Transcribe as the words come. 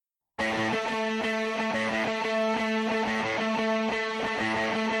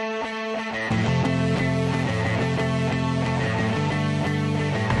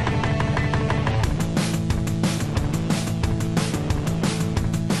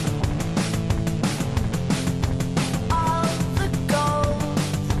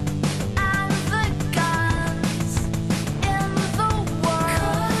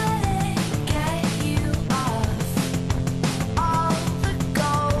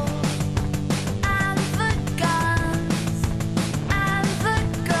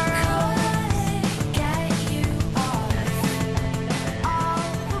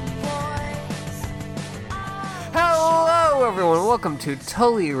welcome to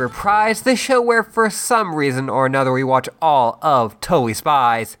Totally Reprised, the show where for some reason or another we watch all of Totally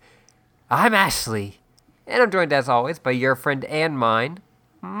Spies. I'm Ashley, and I'm joined as always by your friend and mine,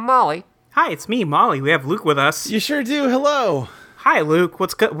 Molly. Hi, it's me, Molly. We have Luke with us. You sure do. Hello. Hi, Luke.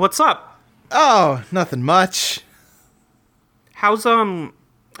 What's up? Oh, nothing much. How's All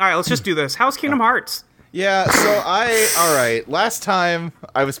right, let's just do this. How's Kingdom Hearts? Yeah, all right. Last time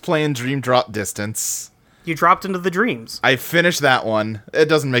I was playing Dream Drop Distance. You dropped into the dreams. I finished that one. It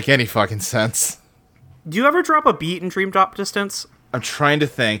doesn't make any fucking sense. Do you ever drop a beat in Dream Drop Distance? I'm trying to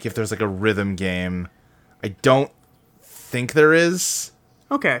think if there's like a rhythm game. I don't think there is.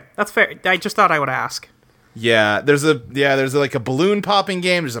 Okay, that's fair. I just thought I would ask. Yeah, there's like a balloon popping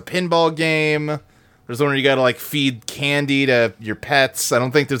game, there's a pinball game. There's one where you gotta like feed candy to your pets. I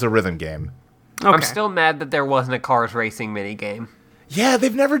don't think there's a rhythm game. Okay. I'm still mad that there wasn't a cars racing minigame. Yeah,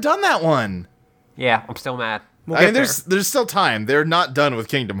 they've never done that one. Yeah, I'm still mad. I mean, there's still time. They're not done with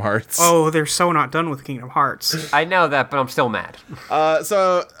Kingdom Hearts. Oh, they're so not done with Kingdom Hearts. I know that, but I'm still mad.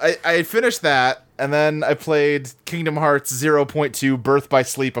 So I finished that, and then I played Kingdom Hearts 0.2 Birth by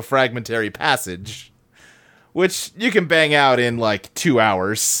Sleep, a Fragmentary Passage, which you can bang out in like 2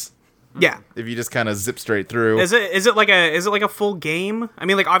 hours. Yeah. If you just kind of zip straight through. Is it like a full game? I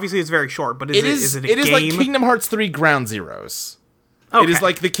mean, like obviously it's very short, but is it a game? It is like Kingdom Hearts 3 Ground Zeroes. Okay. It is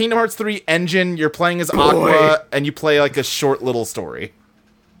like the Kingdom Hearts 3 engine. You're playing as Aqua, and you play like a short little story.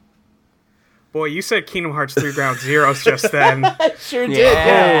 Boy, you said Kingdom Hearts 3 Ground Zeroes just then. Sure did.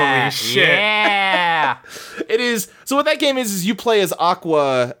 Yeah, Holy shit. Yeah. It is. So what that game is you play as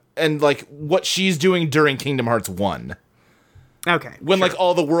Aqua and like what she's doing during Kingdom Hearts 1. Okay. When sure. like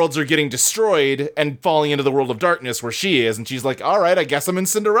all the worlds are getting destroyed and falling into the world of darkness where she is, and she's like, all right, I guess I'm in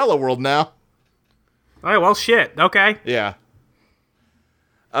Cinderella world now. Oh, well, shit. Okay. Yeah.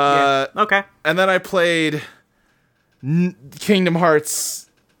 Yeah. Okay. And then I played Kingdom Hearts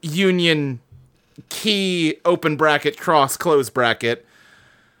Union Key open bracket cross close bracket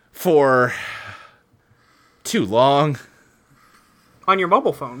for too long On your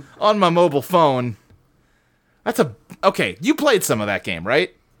mobile phone. on my mobile phone. Okay, you played some of that game,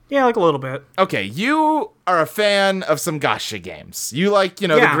 right? Yeah, like a little bit. Okay, you are a fan of some gacha games. You like, the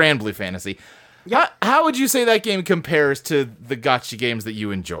Yeah. Grand Blue Fantasy. Yeah. How would you say that game compares to the gacha games that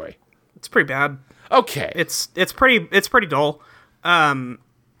you enjoy? It's pretty bad. Okay. It's pretty dull. I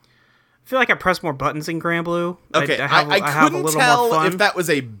feel like I press more buttons in Grand Blue. Okay, I have a couldn't little tell more fun. if that was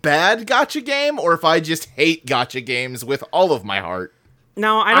a bad gacha game or if I just hate gacha games with all of my heart.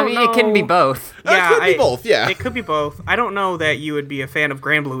 No, I I don't mean, know. it can be both. Yeah, It could be both, yeah. It could be both. I don't know that you would be a fan of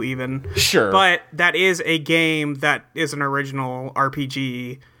Grand Blue even. Sure. But that is a game that is an original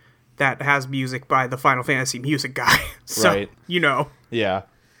RPG that has music by the Final Fantasy music guy. So, Right. Yeah.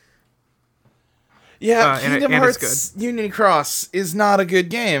 Yeah, and Kingdom it's Hearts Union Cross is not a good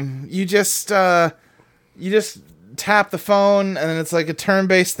game. You just tap the phone, and then it's like a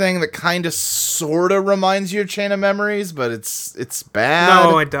turn-based thing that kind of, sort of reminds you of Chain of Memories, but it's bad.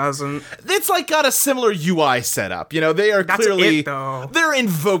 No, it doesn't. It's like got a similar UI setup. They are That's clearly it, though. they're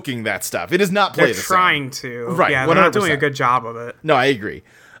invoking that stuff. It does not play They're the trying same. to. Right, Yeah, they're not doing a 100%. good job of it. No, I agree.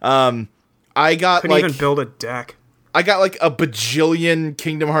 I got Couldn't even build a deck. I got like a bajillion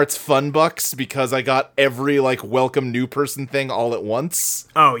Kingdom Hearts fun bucks because I got every like welcome new person thing all at once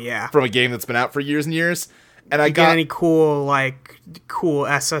Oh, yeah. from a game that's been out for years and years. And I Get got any cool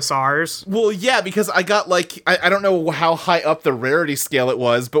SSRs? well, yeah, because I got like I don't know how high up the rarity scale it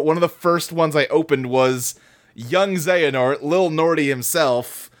was, but one of the first ones I opened was young Xehanort, Lil Nordy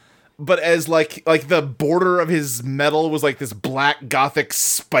himself, but as like the border of his medal was like this black gothic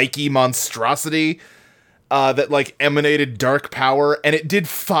spiky monstrosity that like emanated dark power, and it did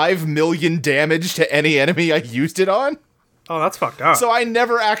 5 million damage to any enemy I used it on. Oh, that's fucked up. So I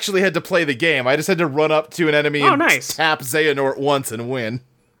never actually had to play the game. I just had to run up to an enemy and nice. tap Xehanort once and win.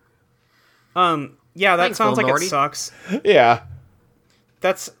 Yeah, that Thanks, sounds Lil like Nordy. it sucks. Yeah.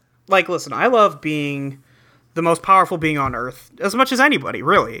 That's, like, listen, I love being the most powerful being on Earth as much as anybody,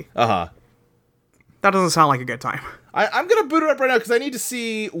 really. Uh-huh. That doesn't sound like a good time. I'm going to boot it up right now because I need to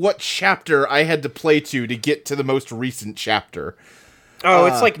see what chapter I had to play to get to the most recent chapter. Oh,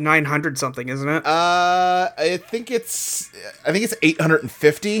 it's like 900 something, isn't it? I think it's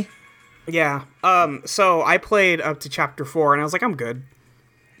 850. Yeah. So I played up to chapter 4, and I was like, I'm good.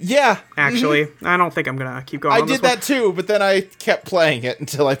 Yeah. Actually, I don't think I'm gonna keep going. I on this did that too, but then I kept playing it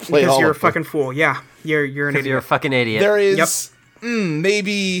until I played because all you're a of it. fucking fool. Yeah, you're an Because idiot. you're a fucking idiot. There is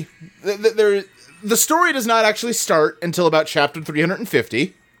maybe the story does not actually start until about chapter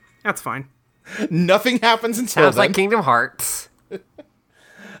 350. That's fine. Nothing happens until Sounds then. like Kingdom Hearts.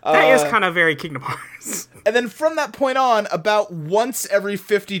 That is kind of very Kingdom Hearts. And then from that point on, about once every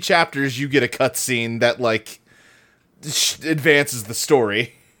 50 chapters, you get a cutscene that, like, advances the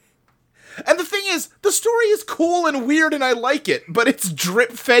story. And the thing is, the story is cool and weird and I like it, but it's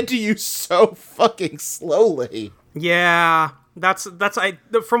drip-fed to you so fucking slowly. Yeah,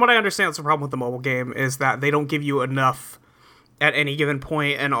 from what I understand, that's the problem with the mobile game, is that they don't give you enough at any given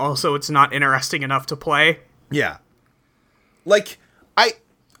point, and also it's not interesting enough to play. Yeah. Like,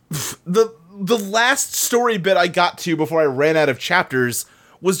 the last story bit I got to before I ran out of chapters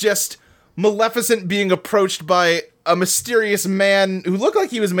was just Maleficent being approached by a mysterious man who looked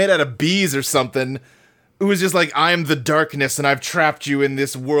like he was made out of bees or something, who was just like, I'm the darkness and I've trapped you in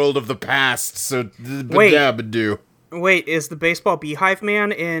this world of the past, so Wait, is the baseball beehive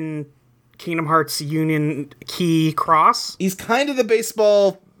man in Kingdom Hearts Union Key Cross? He's kind of the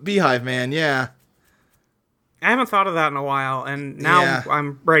baseball beehive man, yeah. I haven't thought of that in a while, and now Yeah.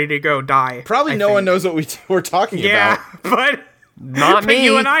 I'm ready to go die. Probably no one knows what we're talking Yeah, but Not me.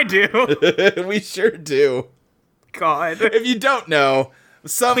 you and I do. about. We sure do. God. If you don't know,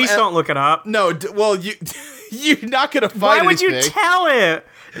 Please don't look it up. No, well, you're not gonna find Why would you anything. tell it?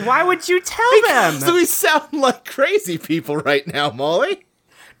 Why would you tell them? So we sound like crazy people right now, Molly.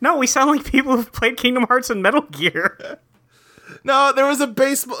 No, we sound like people who've played Kingdom Hearts and Metal Gear. No, there was a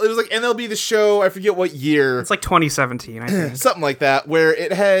baseball. It was like MLB The Show. I forget what year. It's like 2017, I think. Something like that, where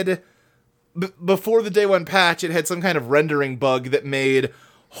it had before the day one patch, it had some kind of rendering bug that made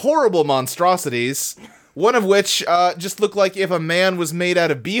horrible monstrosities. One of which just looked like if a man was made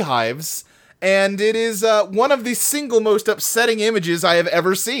out of beehives, and it is one of the single most upsetting images I have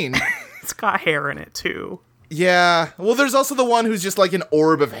ever seen. It's got hair in it, too. Yeah, well, there's also the one who's just like an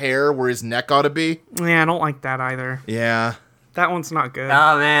orb of hair where his neck ought to be. Yeah, I don't like that either. Yeah. That one's not good.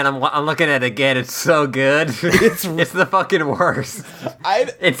 Oh man, I'm looking at it again. It's so good. It's the fucking worst.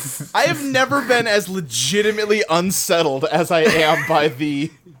 I have never been as legitimately unsettled as I am by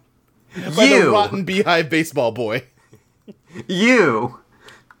the rotten beehive baseball boy. You.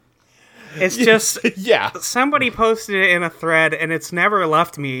 It's just Yeah. somebody posted it in a thread, and it's never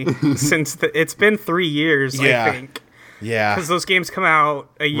left me since it's been 3 years. Yeah. I think, Yeah. because those games come out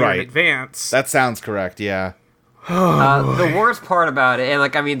a year Right. in advance. That sounds correct, yeah. The worst part about it, and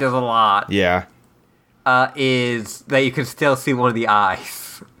like I mean, there's a lot, Yeah. is that you can still see one of the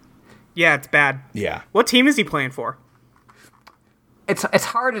eyes. Yeah, it's bad. Yeah. What team is he playing for? It's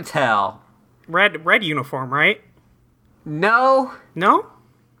hard to tell. Red uniform, right? No, No?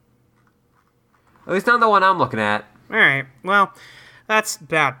 at least not the one I'm looking at. All right. Well, that's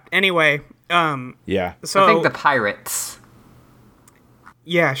bad. Anyway, Yeah. so I think the Pirates.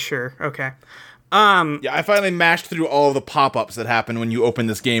 yeah, sure. Okay. Yeah, I finally mashed through all of the pop-ups that happen when you open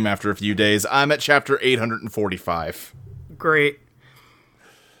this game after a few days. I'm at chapter 845. Great.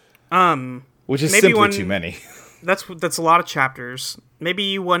 Which is Maybe simply one- too many. That's a lot of chapters.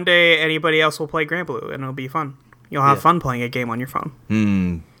 Maybe one day anybody else will play Grand Blue and it'll be fun. You'll have fun playing a game on your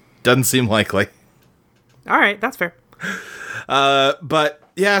phone. Doesn't seem likely. All right, that's fair. But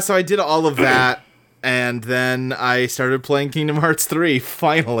yeah, so I did all of that, and then I started playing Kingdom Hearts 3,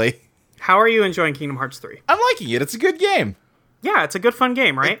 finally. How are you enjoying Kingdom Hearts 3? I'm liking it. It's a good game. Yeah, it's a good fun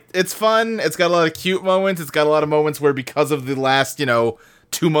game, right? It's fun. It's got a lot of cute moments. It's got a lot of moments where, because of the last,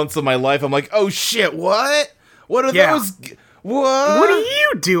 2 months of my life, I'm like, oh shit, what? What are Yeah. those? What? What are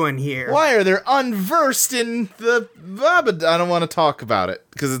you doing here? Why are they unversed in the... But I don't want to talk about it,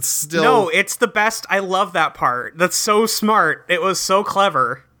 because it's still... No, it's the best. I love that part. That's so smart. It was so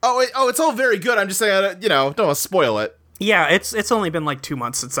clever. it's all very good. I'm just saying, don't want to spoil it. Yeah, it's only been like 2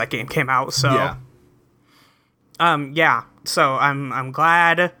 months since that game came out, so Yeah. So I'm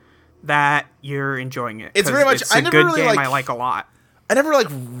glad that you're enjoying it. It's 'cause very much- it's I a never good really, game. like- I like a lot. I never,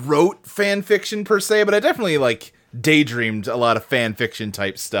 wrote fan fiction per se, but I definitely, daydreamed a lot of fan fiction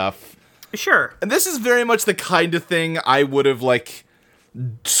type stuff. Sure. And this is very much the kind of thing I would have,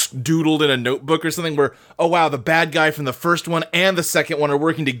 doodled in a notebook or something where, oh wow, the bad guy from the first one and the second one are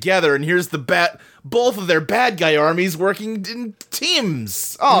working together, and here's both of their bad guy armies working in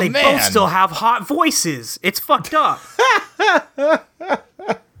teams. Oh, They man. both still have hot voices. It's fucked up.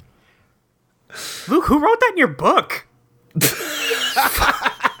 Luke, who wrote that in your book?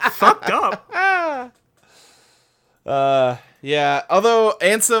 Fucked up. Yeah, although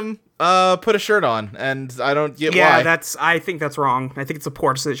Ansem put a shirt on, and I don't get Yeah, why. I think that's wrong. I think it's a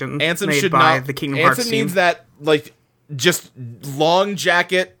poor decision Ansem made should by not. the Kingdom Hearts Ansem team. needs that, just long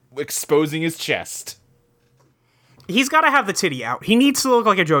jacket exposing his chest. He's got to have the titty out. He needs to look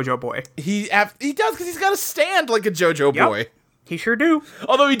like a JoJo boy. He does, because he's got to stand like a JoJo Yep. boy. He sure do.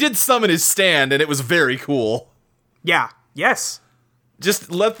 Although he did summon his stand, and it was very cool. Yeah. Yes.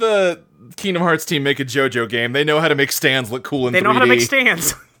 Just let the Kingdom Hearts team make a JoJo game. They know how to make stands look cool in 3D. They know how to make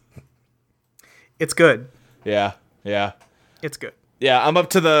stands. It's good. Yeah. It's good. Yeah, I'm up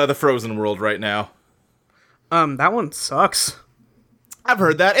to the Frozen world right now. That one sucks. I've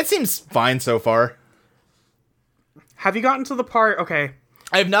heard that. It seems fine so far. Have you gotten to the part? Okay.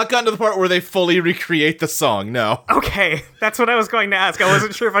 I have not gotten to the part where they fully recreate the song, no. Okay, that's what I was going to ask. I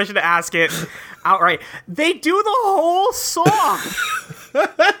wasn't sure if I should ask it outright. They do the whole song.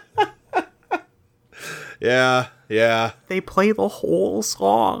 Yeah. They play the whole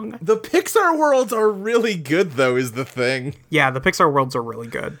song. The Pixar worlds are really good, though, is the thing. Yeah, the Pixar worlds are really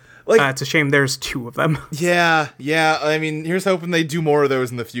good. Like- It's a shame there's 2 of them. Yeah. I mean, here's hoping they do more of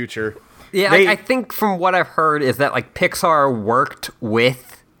those in the future. Yeah, They- I think from what I've heard is that like Pixar worked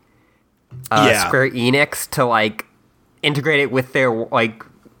with Square Enix to like integrate it with their like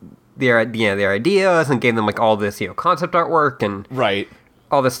their ideas and gave them like all this concept artwork and Right.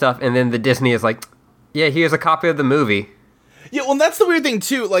 all this stuff, and then the Disney is like, yeah, here's a copy of the movie. Yeah, well, that's the weird thing,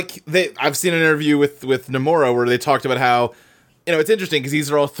 too. Like, I've seen an interview with Nomura where they talked about how, it's interesting because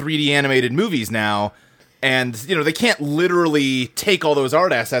these are all 3D animated movies now, and, they can't literally take all those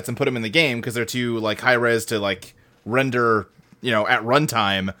art assets and put them in the game because they're too, like, high-res to, like, render, at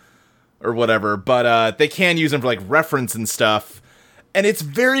runtime or whatever, but they can use them for, like, reference and stuff. And it's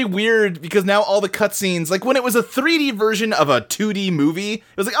very weird because now all the cutscenes, like, when it was a 3D version of a 2D movie, it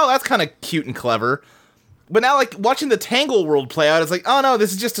was like, oh, that's kind of cute and clever. But now, like, watching the Tangle world play out, it's like, oh no,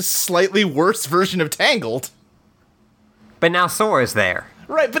 this is just a slightly worse version of Tangled. But now Sora's there.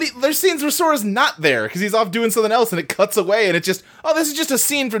 Right, but there's scenes where Sora's not there, because he's off doing something else, and it cuts away, and it just, oh, this is just a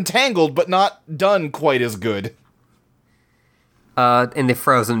scene from Tangled, but not done quite as good. In the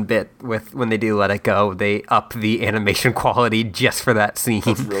Frozen bit with when they do let it go, they up the animation quality just for that scene.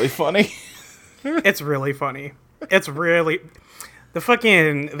 It's really funny. It's really funny. It's really...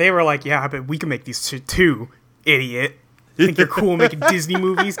 They were like, yeah, but we can make these too, idiot. Think you're cool making Disney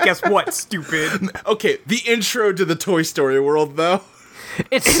movies? Guess what, stupid? Okay, the intro to the Toy Story world, though.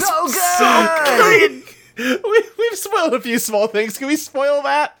 It's so good! We've spoiled a few small things. Can we spoil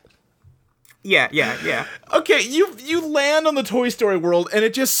that? Yeah. Okay, you land on the Toy Story world, and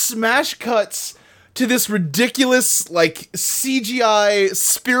it just smash cuts to this ridiculous, like, CGI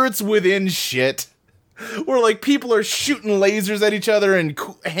spirits within shit. Where, like, people are shooting lasers at each other, and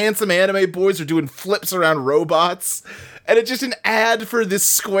handsome anime boys are doing flips around robots. And it's just an ad for this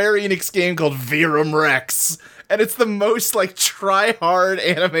Square Enix game called Verum Rex. And it's the most, like, try-hard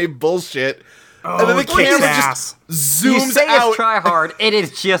anime bullshit. And then the camera just zooms You say out. it's try hard, it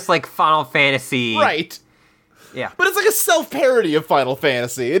is just like Final Fantasy. Right. Yeah. But it's like a self-parody of Final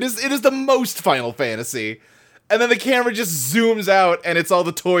Fantasy. It is the most Final Fantasy. And then the camera just zooms out, and it's all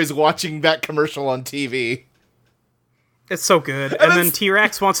the toys watching that commercial on TV. It's so good. And then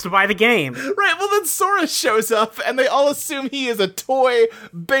T-Rex wants to buy the game. Right, well then Sora shows up, and they all assume he is a toy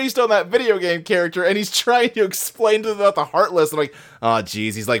based on that video game character, and he's trying to explain to them about the Heartless. I'm like, oh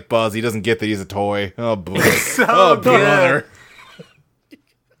jeez, he's like Buzz, he doesn't get that he's a toy. Oh boy. So good. brother.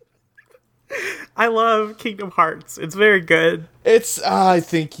 I love Kingdom Hearts. It's very good. I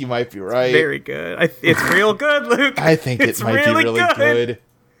think you might be right. Very good. It's real good, Luke. I think it might be really good.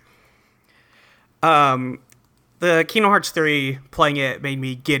 The Kingdom Hearts 3, playing it made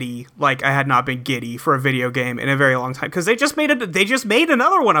me giddy, like I had not been giddy for a video game in a very long time, because they just made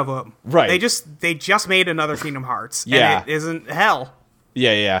another one of them. Right. They just made another Kingdom Hearts. Yeah. And it isn't hell.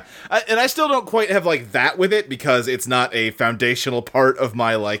 Yeah. And I still don't quite have, like, that with it, because it's not a foundational part of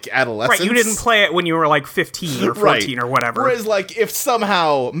my, like, adolescence. Right, you didn't play it when you were, like, 15 or 14 or whatever. Whereas, like, if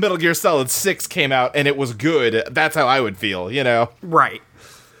somehow Metal Gear Solid 6 came out and it was good, that's how I would feel, you know? Right.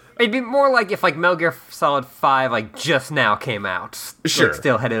 It'd be more like if like Metal Gear Solid 5 like just now came out. Sure. Like,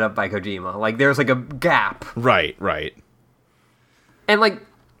 still headed up by Kojima. Like there's like a gap. Right. And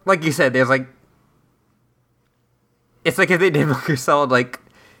like you said, there's like it's like if they did Metal Gear Solid like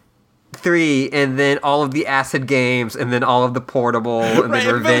 3 and then all of the Acid games and then all of the Portable and Right,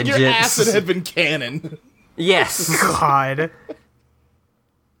 then and Metal Gear Revengeance. Acid had been canon. Yes. God.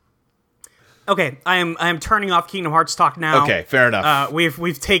 Okay, I am turning off Kingdom Hearts talk now. Okay, fair enough.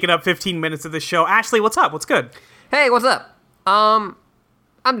 We've taken up 15 minutes of the show. Ashley, what's up? What's good? Hey, what's up? I'm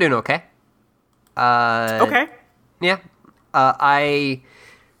doing okay. Okay. Yeah. I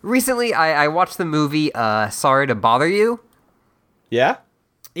recently I watched the movie Sorry to Bother You. Yeah?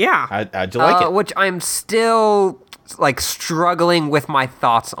 Yeah. How'd you like it? Which I'm still like struggling with my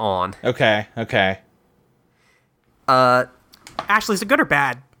thoughts on. Okay. Ashley, is it good or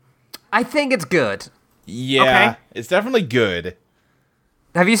bad? I think it's good. Yeah, Okay. it's definitely good.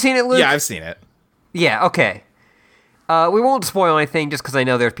 Have you seen it, Luke? Yeah, I've seen it. Yeah, okay. We won't spoil anything just because I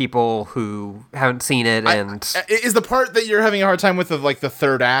know there's people who haven't seen it, and Is the part that you're having a hard time with of, like, the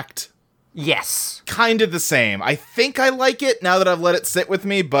third act yes. kind of the same? I think I like it now that I've let it sit with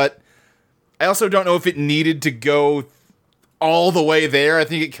me, but I also don't know if it needed to go all the way there. I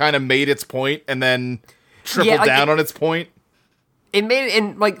think it kind of made its point and then tripled down on its point. It made it,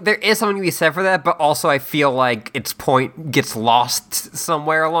 and like there is something to be said for that, but also I feel like its point gets lost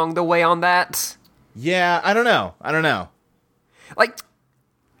somewhere along the way on that. Yeah, I don't know. Like,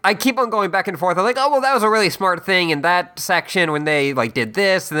 I keep on going back and forth. I'm like, oh, well, that was a really smart thing in that section when they, like, did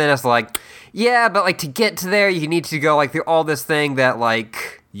this. And then it's like, yeah, but, like, to get to there, you need to go, like, through all this thing that,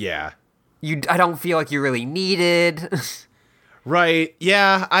 like... Yeah. I don't feel like you really needed. Right.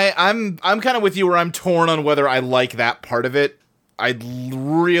 Yeah, I'm kind of with you where I'm torn on whether I like that part of it. I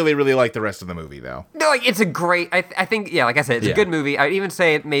really, really like the rest of the movie, though. No, like, it's a great... I think, yeah, like I said, it's a good movie. I'd even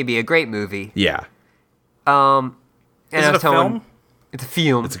say it may be a great movie. Yeah. And Is it a film? It's a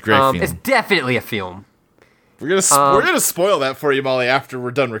film. It's a great film. It's definitely a film. We're gonna spoil that for you, Molly, after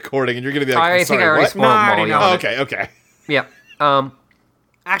we're done recording, and you're gonna be like, I think I already what? spoiled No, I already Molly know. on Oh, it. okay. Yep.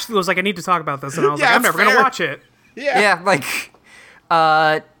 Ashley was like, I need to talk about this, and I was Yeah, like, I'm that's never gonna fair. watch it. Yeah, like,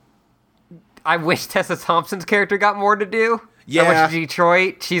 I wish Tessa Thompson's character got more to do. Yeah. I wish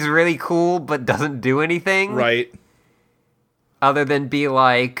Detroit, she's really cool, but doesn't do anything. Right. Other than be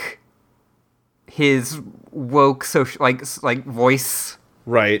like his woke social, like voice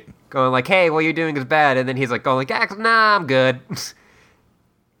Right. going like, hey, what you're doing is bad. And then he's like going like, nah, I'm good.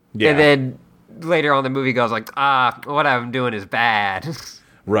 Yeah. And then later on the movie goes like, what I'm doing is bad.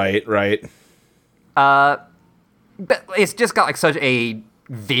 Right. But it's just got like such a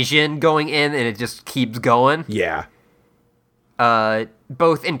vision going in, and it just keeps going. Yeah.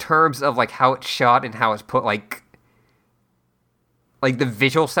 Both in terms of like how it's shot and how it's put, like the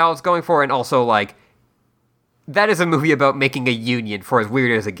visual style it's going for, and also like that is a movie about making a union for as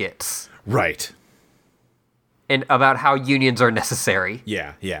weird as it gets, Right. and about how unions are necessary.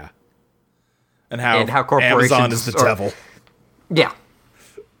 Yeah. And how corporations Amazon is the are- devil. Yeah.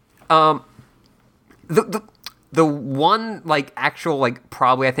 The one, like, actual, like,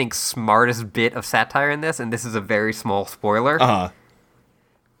 probably, I think, smartest bit of satire in this, and this is a very small spoiler, Uh-huh.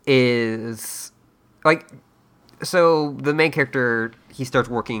 is, like, so the main character, he starts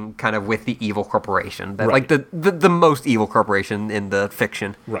working kind of with the evil corporation, that, like, the most evil corporation in the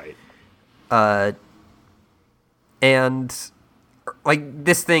fiction. Right. And, like,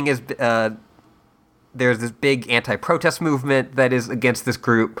 this thing is, there's this big anti-protest movement that is against this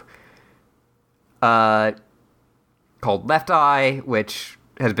group, called Left Eye, which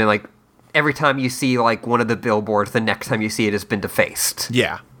has been, like, every time you see, like, one of the billboards, the next time you see it has been defaced.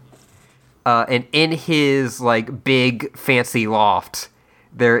 Yeah. And in his, like, big, fancy loft,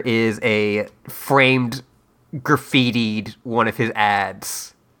 there is a framed, graffitied one of his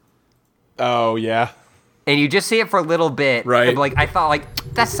ads. Oh, yeah. And you just see it for a little bit. Right. And, like, I thought, like,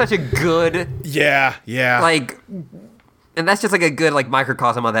 that's such a good, Yeah. like... And that's just, like, a good, like,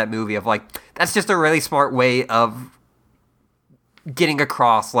 microcosm of that movie of, like, that's just a really smart way of getting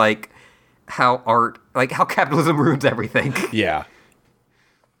across, like, how art, like, how capitalism ruins everything. Yeah.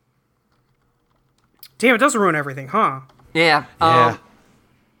 Damn, it does ruin everything, huh? Yeah. Yeah.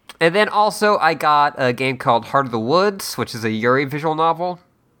 And then also I got a game called Heart of the Woods, which is a Yuri visual novel.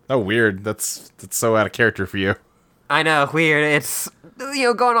 Oh, weird. That's so out of character for you. I know, weird. It's,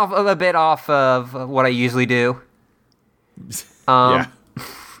 going off a bit off of what I usually do. Yeah.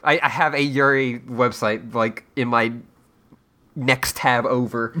 I have a Yuri website, like, in my next tab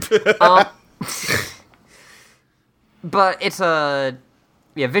over. But it's a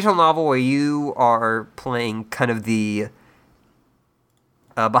visual novel where you are playing kind of the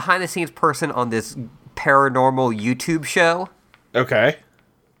behind-the-scenes person on this paranormal YouTube show Okay.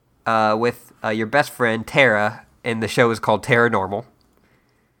 with your best friend, Tara, and the show is called Terranormal.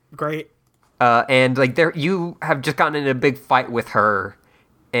 Great. And like you have just gotten in a big fight with her,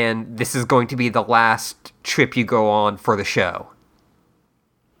 and this is going to be the last trip you go on for the show.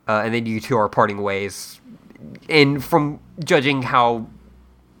 And then you two are parting ways. And from judging how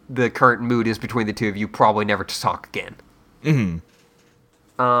the current mood is between the two of you, probably never to talk again. And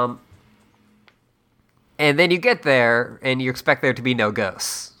then you get there, and you expect there to be no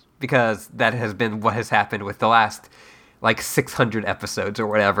ghosts, because that has been what has happened with the last, like, 600 episodes or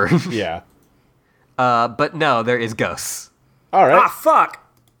whatever. Yeah. But no, there is ghosts. All right. Ah, fuck.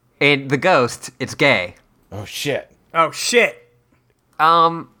 And the ghost, it's gay. Oh, shit. Oh, shit.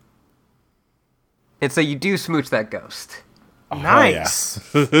 And so you do smooch that ghost. Nice.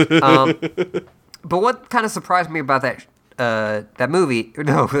 But what kind of surprised me about that movie,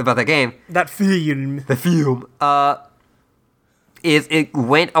 no, about that game, That film. the film, it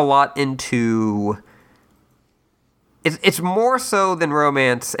went a lot into. It's more so than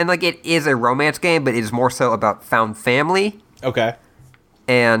romance, and like it is a romance game, but it is more so about found family Okay.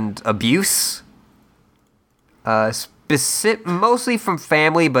 and abuse. Mostly from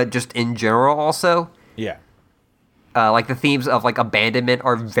family, but just in general also. Yeah. Like the themes of like abandonment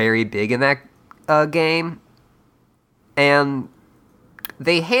are very big in that game, and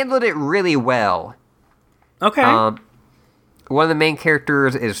they handled it really well. Okay. One of the main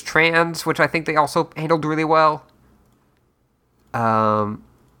characters is trans, which I think they also handled really well. I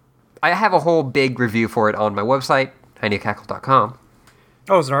have a whole big review for it on my website, tinycackle.com.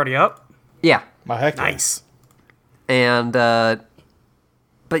 Oh, is it already up? Yeah. My heck. yeah. Nice. And,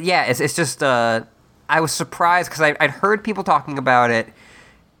 but yeah, it's just, I was surprised because I'd heard people talking about it,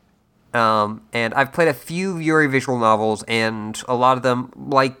 and I've played a few Yuri visual novels, and a lot of them,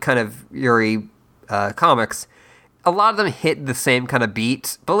 like kind of Yuri comics, a lot of them hit the same kind of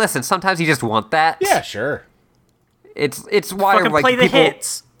beats. But listen, sometimes you just want that. Yeah, sure. It's why Fucking like play the people,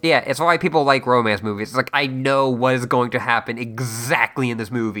 hits. Yeah, it's why people like romance movies. It's like I know what is going to happen exactly in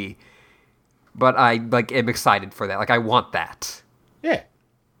this movie, but I like am excited for that. Like I want that. Yeah.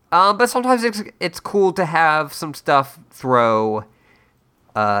 But sometimes it's cool to have some stuff throw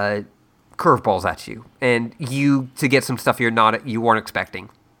curveballs at you, and you to get some stuff you weren't expecting.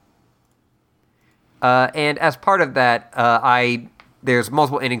 And as part of that, there's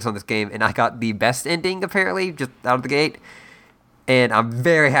multiple endings on this game, and I got the best ending apparently just out of the gate, and I'm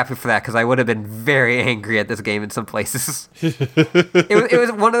very happy for that because I would have been very angry at this game in some places. It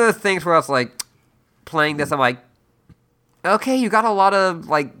was one of those things where I was like playing this, I'm like, okay, you got a lot of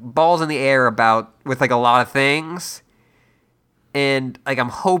like balls in the air with like a lot of things, and like I'm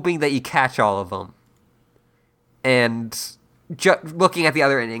hoping that you catch all of them. And looking at the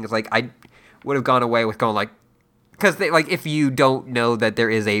other endings, like I would have gone away with going like, because they like if you don't know that there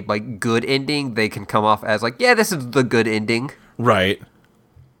is a like good ending, they can come off as like, yeah, this is the good ending. Right.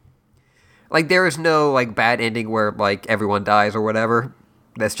 Like there is no like bad ending where like everyone dies or whatever.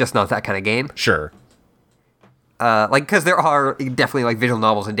 That's just not that kind of game. Sure. Like because there are definitely like visual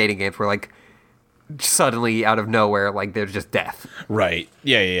novels and dating games where like suddenly out of nowhere like there's just death. Right.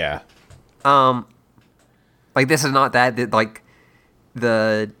 Yeah. Like this is not that. Like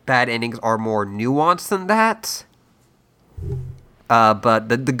the bad endings are more nuanced than that. But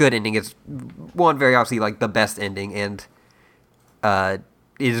the good ending is one very obviously like the best ending and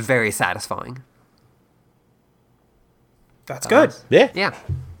is very satisfying. That's good. Yeah. Yeah.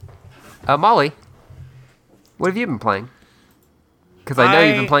 Molly, what have you been playing? Because I know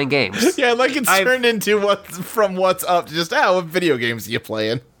you've been playing games. Yeah, like it's turned into what's up to just, what video games are you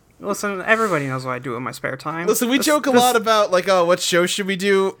playing? Listen, everybody knows what I do in my spare time. Listen, we joke a lot about, like, what show should we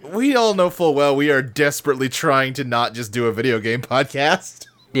do? We all know full well we are desperately trying to not just do a video game podcast.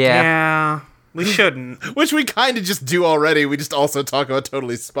 Yeah, we shouldn't. Which we kind of just do already. We just also talk about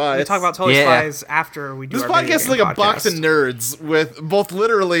Totally Spies. We talk about Totally Spies after we do this our video podcast is like game a box of nerds, with both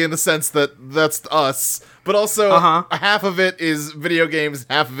literally in the sense that that's us, but also half of it is video games,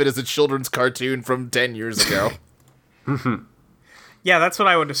 half of it is a children's cartoon from 10 years ago. Yeah, that's what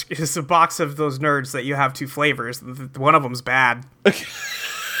I would describe. It's a box of those nerds that you have two flavors. One of them's bad.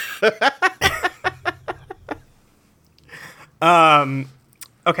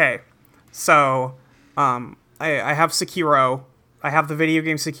 Okay, so I have Sekiro. I have the video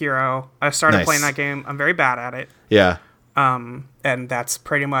game Sekiro. I started playing that game. I'm very bad at it. Yeah. And that's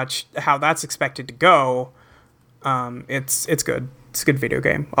pretty much how that's expected to go. It's good. It's a good video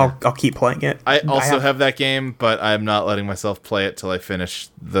game. I'll keep playing it. I also have that game, but I'm not letting myself play it till I finish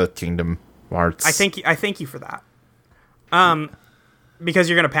the Kingdom Hearts. I thank you for that. Because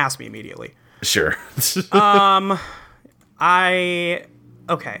you're gonna pass me immediately. Sure. I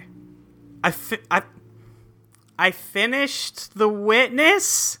finished The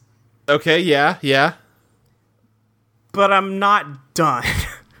Witness. Okay, yeah. But I'm not done.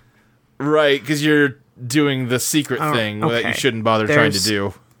 Right, because you're doing the secret thing that you shouldn't bother trying to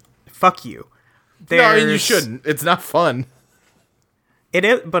do. Fuck you. No, you shouldn't. It's not fun. It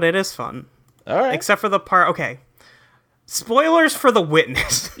is, but it is fun. All right. Except for the part. Okay. Spoilers for The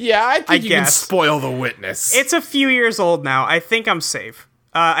Witness. Yeah, I think you can guess. spoil The Witness. It's a few years old now. I think I'm safe.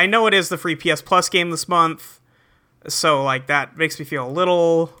 I know it is the free PS Plus game this month, so like that makes me feel a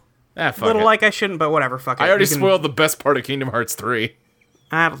little like I shouldn't. But whatever. Fuck it. I already spoiled the best part of Kingdom Hearts 3.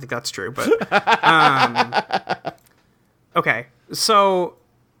 I don't think that's true, but okay. So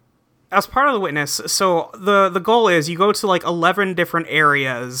as part of The Witness, so the goal is you go to like 11 different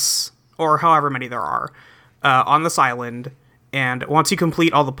areas or however many there are on this island, and once you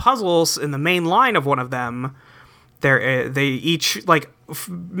complete all the puzzles in the main line of one of them, They each like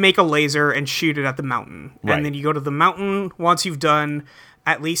make a laser and shoot it at the mountain, Right. and then you go to the mountain once you've done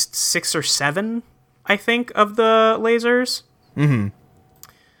at least 6 or 7, I think, of the lasers. Mm-hmm.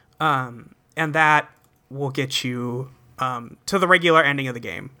 And that will get you to the regular ending of the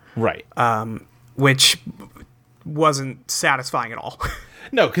game, Right. which wasn't satisfying at all.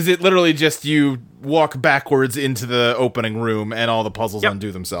 No, because it literally just you walk backwards into the opening room and all the puzzles Yep.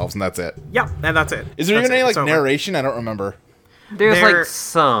 undo themselves, and that's it. Yep, and that's it. Is there That's even any it. like It's over. narration? I don't remember. There's There- like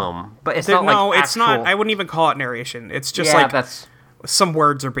some, but it's not like No, it's not. actual- I wouldn't even call it narration. It's just yeah, like that's some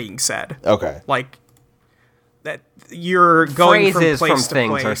words are being said. Okay. Like that you're going Phrases from from place to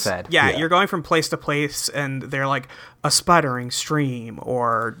things place. are said. Yeah, Yeah. you're going from place to place, and they're like a sputtering stream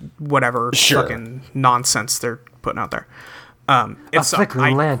or whatever Sure. fucking nonsense they're putting out there. a It's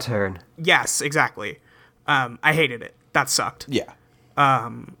flickering lantern. yes, exactly. I hated it. That sucked. Yeah.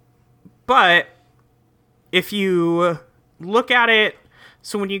 But if you look at it,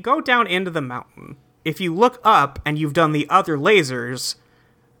 so when you go down into the mountain, if you look up and you've done the other lasers,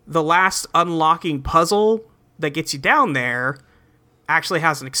 the last unlocking puzzle that gets you down there actually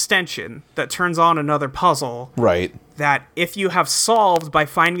has an extension that turns on another puzzle Right. that if you have solved by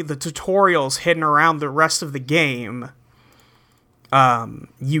finding the tutorials hidden around the rest of the game,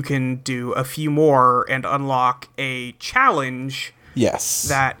 you can do a few more and unlock a challenge Yes.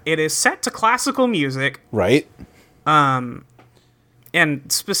 that it is set to classical music, Right. and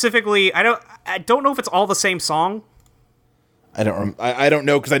specifically, I don't know if it's all the same song. I don't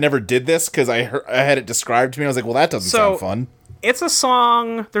know because I never did this because I had it described to me. I was like, well, that doesn't So- sound fun. It's a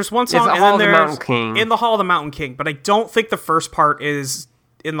song. There's one song, It's the and Hall then of the there's Mountain King. in the Hall of the Mountain King. But I don't think the first part is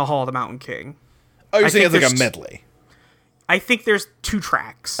in the Hall of the Mountain King. Oh, you're I saying it's think like a there's- medley. I think there's 2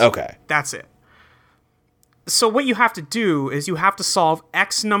 tracks. Okay. That's it. So what you have to do is you have to solve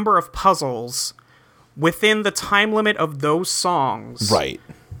X number of puzzles within the time limit of those songs Right.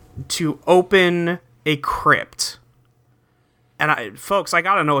 to open a crypt. And folks, I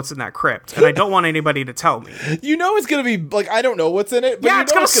gotta know what's in that crypt, and I don't want anybody to tell me. You know it's gonna be like I don't know what's in it, but Yeah, you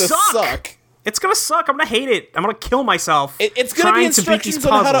it's know gonna it's gonna suck. suck. It's gonna suck. I'm gonna hate it. I'm gonna kill myself. It's gonna be trying to beat these instructions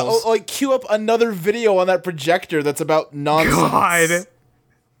on how puzzles. to like queue up another video on that projector that's about nonsense. God.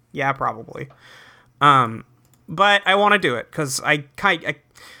 Yeah, probably. But I want to do it because I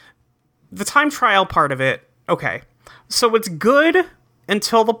the time trial part of it. Okay, so it's good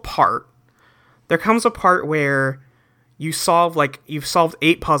until there comes a part where you've solved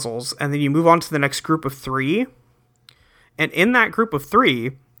 8 puzzles, and then you move on to the next group of 3. And in that group of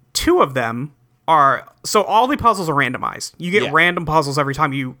 3, 2 of them are so all the puzzles are randomized. You get Yeah. random puzzles every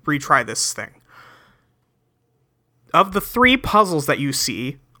time you retry this thing. Of the 3 puzzles that you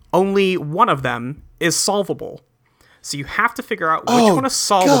see, only one of them is solvable. So you have to figure out which one is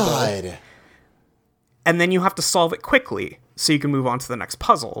solvable, God. and then you have to solve it quickly so you can move on to the next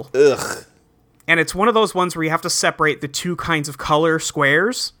puzzle. Ugh. And it's one of those ones where you have to separate the 2 kinds of color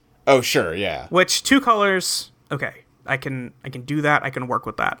squares, Oh sure, yeah. which 2 colors, okay, I can do that. I can work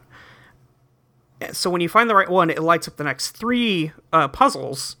with that. So when you find the right one, it lights up the next 3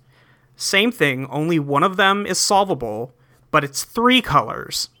 puzzles. Same thing, only one of them is solvable, but it's 3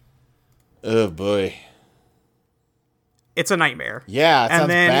 colors. Oh boy. It's a nightmare. Yeah, it and sounds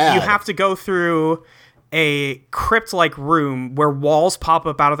then bad. you have to go through a crypt-like room where walls pop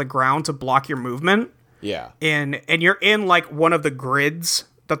up out of the ground to block your movement. Yeah. And you're in like one of the grids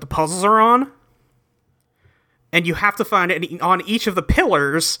that the puzzles are on. And you have to find it on each of the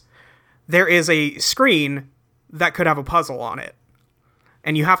pillars. There is a screen that could have a puzzle on it.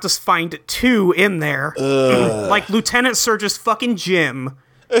 And you have to find 2 in there. Like Lieutenant Surge's fucking gym.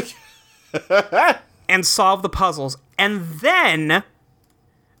 And solve the puzzles. And then,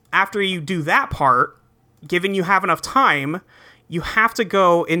 after you do that part, given you have enough time, you have to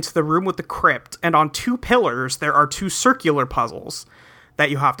go into the room with the crypt. And on 2 pillars, there are 2 circular puzzles that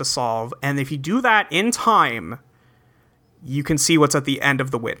you have to solve. And if you do that in time, you can see what's at the end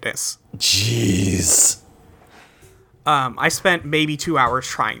of the witness. Jeez. I spent maybe 2 hours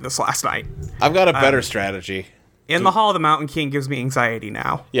trying this last night. I've got a better strategy. In the Hall of the Mountain King gives me anxiety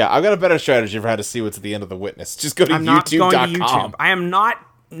now. Yeah, I've got a better strategy for how to see what's at the end of the witness. Just go to I'm not going to YouTube. youtube.com. I am not.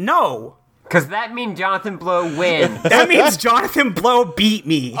 No. Because that means Jonathan Blow wins. That means Jonathan Blow beat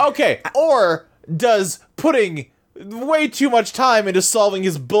me. Okay, or does putting way too much time into solving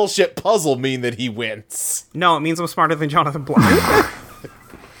his bullshit puzzle mean that he wins? No, it means I'm smarter than Jonathan Blow.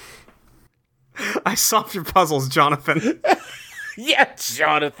 I solved your puzzles, Jonathan. Yeah,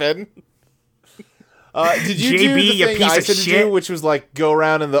 Jonathan. Did you do JB, the you thing piece I of said to shit. do, which was like go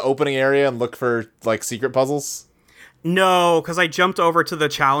around in the opening area and look for like secret puzzles? No, because I jumped over to the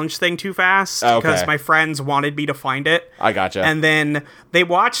challenge thing too fast Okay. because my friends wanted me to find it. I gotcha. And then they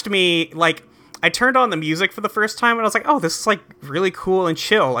watched me, like, I turned on the music for the first time and I was like, oh, this is, like, really cool and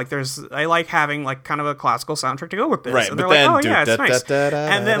chill. Like, I like having, like, kind of a classical soundtrack to go with this. Right, And but they're then like, oh, yeah, it's nice.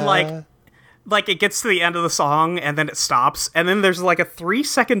 da-da-da-da-da-da. And then, like, it gets to the end of the song and then it stops. And then there's, like, a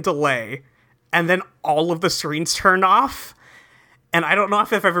 3-second delay. And then all of the screens turn off. And I don't know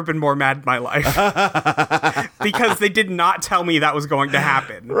if I've ever been more mad in my life. Because they did not tell me that was going to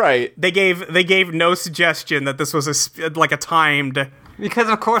happen. Right. They gave no suggestion that this was a timed. Because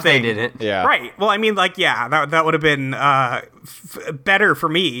of course they didn't. Yeah. Right. Well, I mean, like, yeah, that would have been better for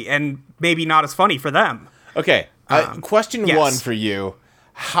me and maybe not as funny for them. Okay. Question yes. 1 for you.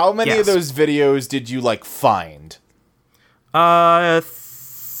 How many of Yes. those videos did you, like, find?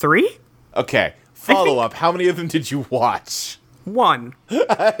 3? Okay. Follow up. How many of them did you watch? 1.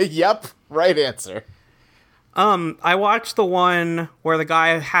 Yep. Right answer. I watched the one where the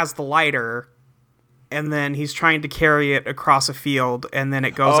guy has the lighter and then he's trying to carry it across a field and then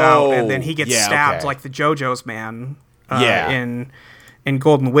it goes out and then he gets yeah, stabbed okay. like the JoJo's man Yeah. in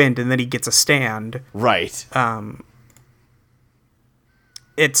Golden Wind and then he gets a stand. Right.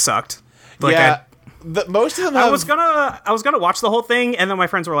 It sucked. Like, yeah. Most of them have... I was gonna watch the whole thing and then my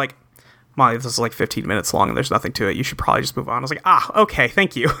friends were like, Molly, this is like 15 minutes long and there's nothing to it. You should probably just move on. I was like, okay,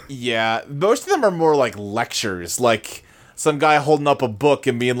 thank you. Yeah. Most of them are more like lectures. Like some guy holding up a book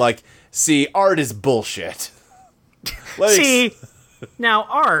and being like, see, art is bullshit. See, now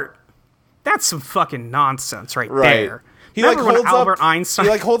art, that's some fucking nonsense right there. He Remember like when holds Albert up Einstein... He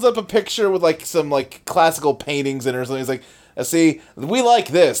like holds up a picture with like some like classical paintings in it or something. He's like, see, we like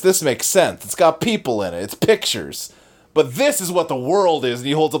this. This makes sense. It's got people in it. It's pictures. But this is what the world is. And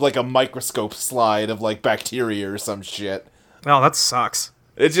he holds up like a microscope slide of like bacteria or some shit. Oh, that sucks.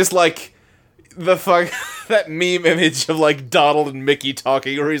 It's just like the fuck that meme image of like Donald and Mickey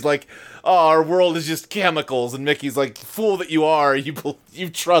talking, where he's like, "Oh, our world is just chemicals," and Mickey's like, "Fool that you are! You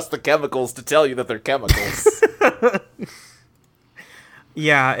trust the chemicals to tell you that they're chemicals."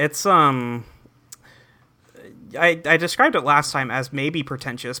 Yeah, it's I described it last time as maybe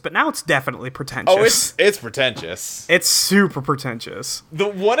pretentious, but now it's definitely pretentious. Oh, it's pretentious. It's super pretentious. The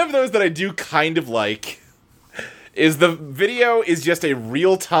one of those that I do kind of like is the video is just a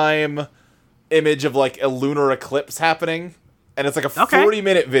real-time image of like a lunar eclipse happening, and it's like a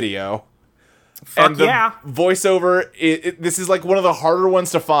 40-minute video. Fuck and the yeah. voiceover, this is like one of the harder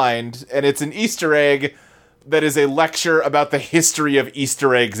ones to find, and it's an Easter egg that is a lecture about the history of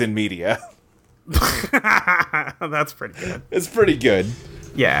Easter eggs in media. That's pretty good. It's pretty good.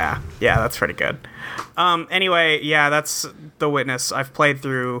 Yeah, that's pretty good. Anyway, yeah, that's The Witness. I've played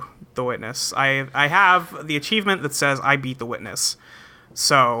through The Witness. I have the achievement that says I beat The Witness.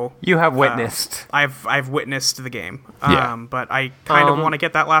 So You have witnessed. I've witnessed the game. Yeah. But I kind of want to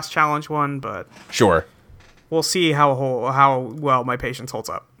get that last challenge one, but Sure. we'll see how well my patience holds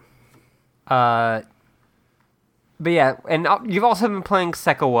up. But yeah, and you've also been playing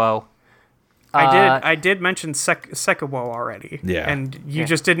Sekiro. I did mention Sekiro already. Yeah. And you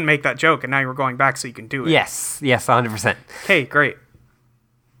just didn't make that joke, and now you're going back so you can do it. Yes, 100%. Okay, great.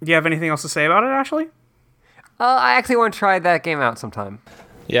 Do you have anything else to say about it, Ashley? I actually want to try that game out sometime.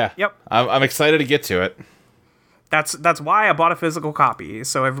 Yeah. Yep. I'm excited to get to it. That's why I bought a physical copy,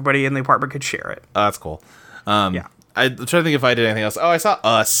 so everybody in the apartment could share it. Oh, that's cool. Yeah. I'm trying to think if I did anything else. Oh, I saw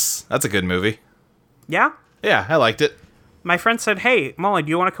Us. That's a good movie. Yeah? Yeah, I liked it. My friend said, hey, Molly, do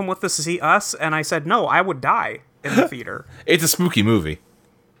you want to come with us to see Us? And I said, no, I would die in the theater. It's a spooky movie.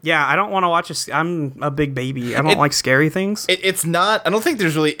 Yeah, I don't want to watch I'm a big baby. I don't like scary things. It's not. I don't think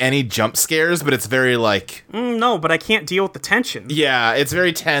there's really any jump scares, but it's very like. No, but I can't deal with the tension. Yeah, it's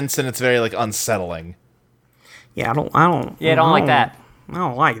very tense and it's very like unsettling. Yeah, I don't Yeah, I don't like that. I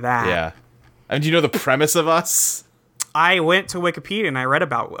don't like that. Yeah. And do you know the premise of Us? I went to Wikipedia and I read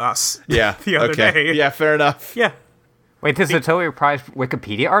about Us. Yeah. The other day. Yeah, fair enough. Yeah. Wait, this is a totally reprised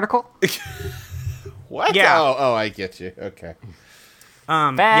Wikipedia article? What? Yeah. Oh, I get you. Okay.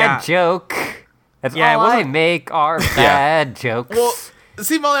 Bad joke. That's Yeah, it all I wasn't- make are bad jokes. Well,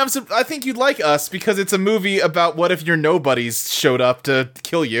 see, Molly, I think you'd like Us because it's a movie about what if your nobodies showed up to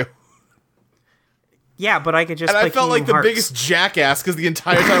kill you. Yeah, but I could just And I play felt like Kingdom the Hearts. biggest jackass because the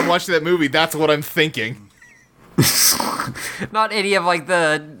entire time I'm watching that movie, that's what I'm thinking. Not any of like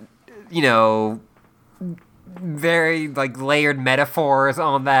the, very like layered metaphors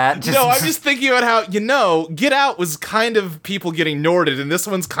on that. No, I'm just thinking about how, Get Out was kind of people getting Norded, and this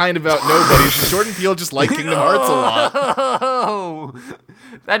one's kind of about nobodies. And Jordan Peele just liked Kingdom Hearts a lot. Oh,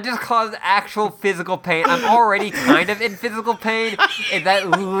 That just caused actual physical pain. I'm already kind of in physical pain, and that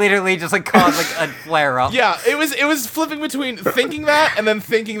literally just like caused like a flare up. Yeah, it was flipping between thinking that and then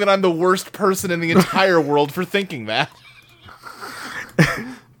thinking that I'm the worst person in the entire world for thinking that.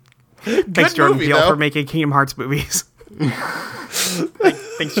 Thanks, Jordan movie, Peele, though. for making Kingdom Hearts movies.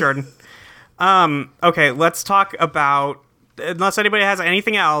 Thanks, Jordan. Okay, let's talk about. Unless anybody has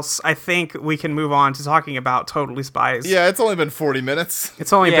anything else, I think we can move on to talking about Totally Spies. Yeah, it's only been 40 minutes.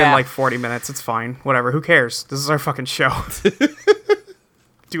 It's only been Yeah. like 40 minutes. It's fine. Whatever. Who cares? This is our fucking show.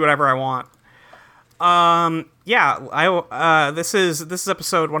 Do whatever I want. This is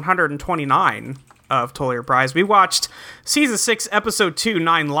episode 129 of Totally Reprised. We watched season 6, episode 2,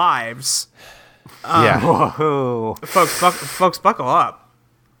 9 Lives. Yeah. Whoa. Folks, buckle up.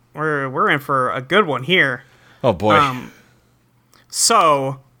 We're in for a good one here. Oh boy.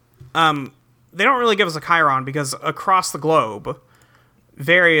 So, they don't really give us a Chiron because across the globe,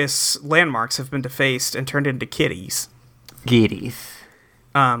 various landmarks have been defaced and turned into kitties. Giddies.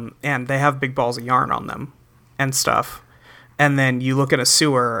 And they have big balls of yarn on them and stuff. And then you look in a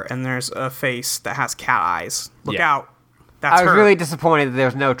sewer and there's a face that has cat eyes. Look Yeah. out. That's I was her. really disappointed that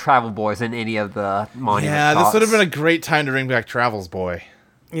there's no travel boys in any of the monument Yeah, this talks. would have been a great time to bring back Travels Boy.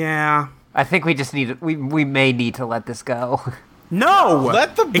 Yeah. I think we just need we may need to let this go. No!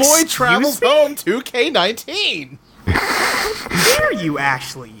 Let the boy Excuse Travels me? home 2K19. Dare you,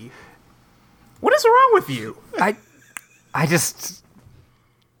 Ashley? What is wrong with you? I just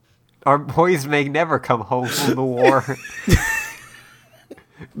our boys may never come home from the war.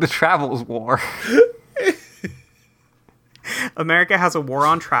 The travels war. America has a war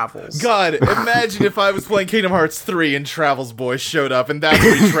on travels. God, imagine if I was playing Kingdom Hearts 3 and Travels Boy showed up and that's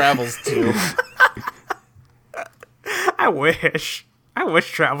where he travels to. I wish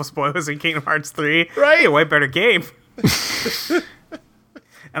Travels Boy was in Kingdom Hearts 3. Right? Be a way better game.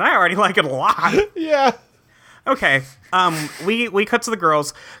 And I already like it a lot. Yeah. Okay. We cut to the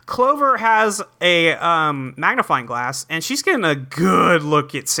girls. Clover has a magnifying glass, and she's getting a good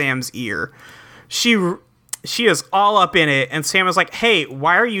look at Sam's ear. She is all up in it, and Sam is like, "Hey,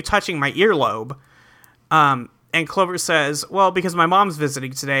 why are you touching my earlobe?" And Clover says, "Well, because my mom's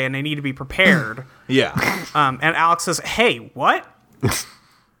visiting today, and I need to be prepared." Yeah. And Alex says, "Hey, what?"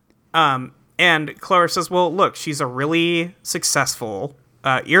 And Clover says, "Well, look, she's a really successful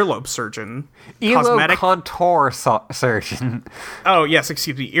earlobe surgeon, Earlobe contour surgeon. Oh, yes,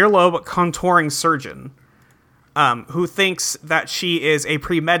 excuse me. Earlobe contouring surgeon, who thinks that she is a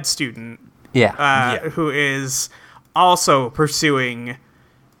pre-med student, Yeah. who is also pursuing.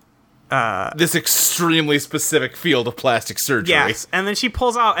 This extremely specific field of plastic surgery. Yes, and then she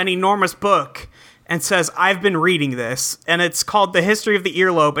pulls out an enormous book and says, "I've been reading this, and it's called The History of the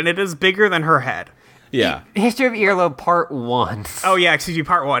Earlobe, and it is bigger than her head." Yeah. History of Earlobe Part 1. Oh, yeah, excuse me,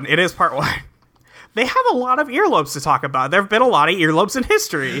 part 1. It is part 1. They have a lot of earlobes to talk about. There have been a lot of earlobes in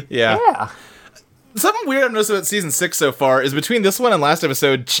history. Yeah. Yeah. Something weird I've noticed about season 6 so far is between this one and last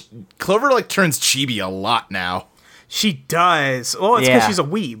episode, Clover like turns chibi a lot now. She does. Well, it's because Yeah. she's a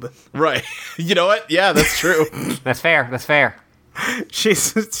weeb. Right. You know what? Yeah, that's true. That's fair. That's fair.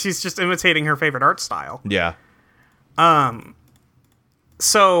 She's just imitating her favorite art style. Yeah.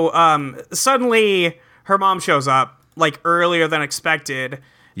 So suddenly her mom shows up like earlier than expected.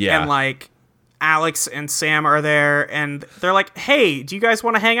 Yeah. And like Alex and Sam are there and they're like, "Hey, do you guys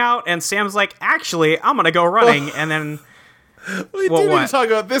want to hang out?" And Sam's like, "Actually, I'm going to go running." And then We Well, do need what? to talk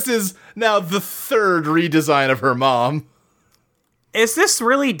about this is now the third redesign of her mom. is this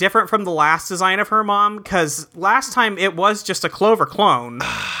really different from the last design of her mom? Cuz last time it was just a Clover clone.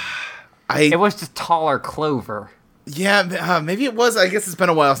 It was just taller Clover. Yeah, maybe it was. I guess it's been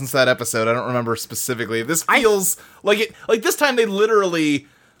a while since that episode. I don't remember specifically. This feels like it. Like this time, they literally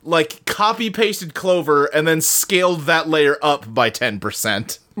like copy pasted Clover and then scaled that layer up by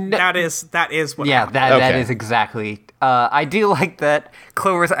 10%. That is what Yeah, happened. that Okay. is exactly. I do like that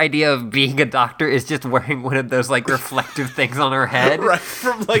Clover's idea of being a doctor is just wearing one of those like reflective things on her head. Right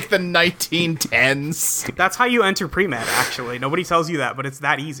from like the 1910s. That's how you enter pre-med, actually. Nobody tells you that, but it's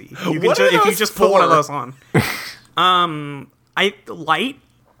that easy. You can What are if you those just put one of for? those on. Light,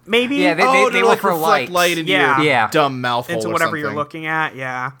 maybe? Yeah, they to look like for reflect lights. light into Yeah. your Yeah. dumb mouth hole into or whatever you're something. looking at,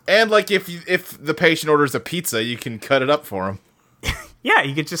 yeah. And like if the patient orders a pizza, you can cut it up for him. Yeah,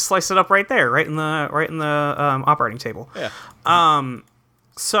 you could just slice it up right there, right in the operating table. Yeah.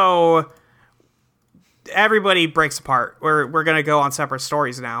 So everybody breaks apart. We're gonna go on separate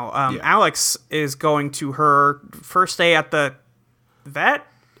stories now. Yeah. Alex is going to her first day at the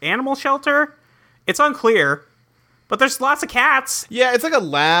animal shelter. It's unclear, But there's lots of cats. Yeah, it's like a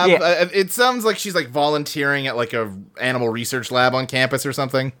lab. Yeah. It sounds like she's like volunteering at like a animal research lab on campus or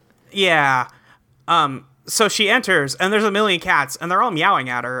something. Yeah. So she enters, and there's a million cats, and they're all meowing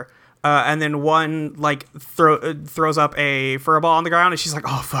at her. And then one like throws up a fur ball on the ground, and she's like,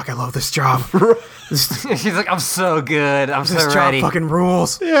 "Oh fuck, I love this job. She's like, I'm so good. I'm This so job ready. fucking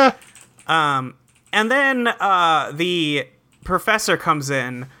rules." Yeah. And then the professor comes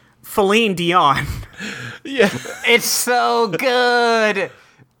in, Feline Dion. Yeah. It's so good. Man,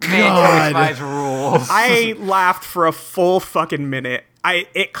 God. Toy Spies rules. I laughed for a full fucking minute.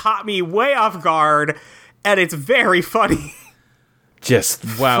 It caught me way off guard, and it's very funny. Just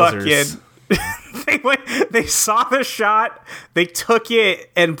wowzers. They saw the shot, they took it,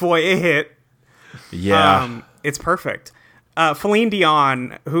 and boy, it hit. Yeah. It's perfect. Feline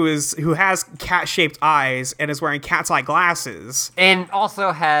Dion, who has cat-shaped eyes and is wearing cat's eye glasses. And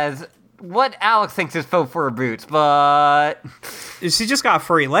also has what Alex thinks is faux fur boots, but She just got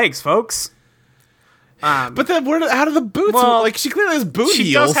furry legs, folks. But then how do the boots Well, like she clearly has boot She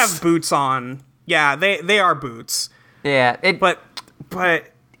heels. does have boots on. Yeah, they are boots. yeah, But there's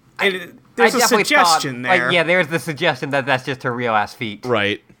I a definitely suggestion thought, there. Like, yeah, there's the suggestion that that's just her real ass feet.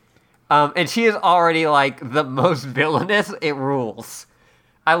 Right. And she is already like the most villainous. It rules.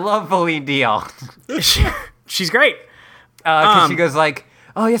 I love Feline Dion. She's great. Because she goes like,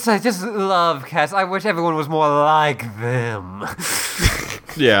 "Oh yes, I just love cats. I wish everyone was more like them."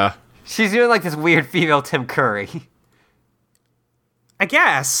 Yeah. She's doing like this weird female Tim Curry. I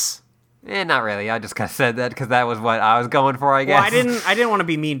guess. Not really. I just kind of said that because that was what I was going for. I guess. Well, I didn't want to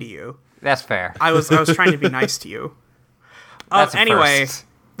be mean to you. That's fair. I was trying to be nice to you. That's a Anyway, first.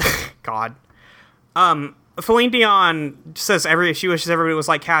 God. Feline Dion says she wishes everybody was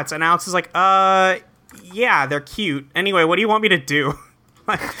like cats, and Alex is like, yeah, they're cute. Anyway, what do you want me to do?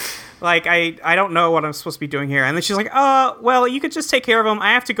 Like, I don't know what I'm supposed to be doing here. And then she's like, well, you could just take care of them.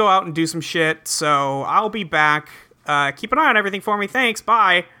 I have to go out and do some shit, so I'll be back. Keep an eye on everything for me. Thanks.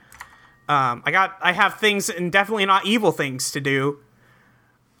 Bye. I have things, and definitely not evil things to do.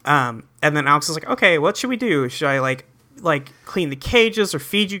 And then Alex is like, okay, what should we do? Should I like clean the cages or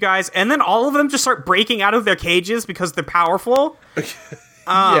feed you guys? And then all of them just start breaking out of their cages because they're powerful.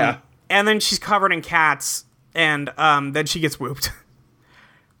 Yeah. And then she's covered in cats, and then she gets whooped.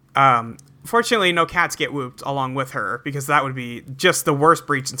 Fortunately, no cats get whooped along with her, because that would be just the worst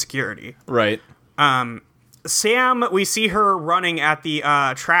breach in security. Right. Sam, we see her running at the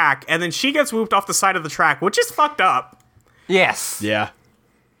track, and then she gets whooped off the side of the track, which is fucked up. Yes. Yeah.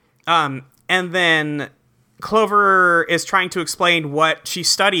 And then Clover is trying to explain what she's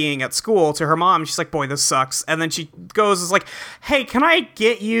studying at school to her mom. She's like, boy, this sucks. And then she is like, hey, can I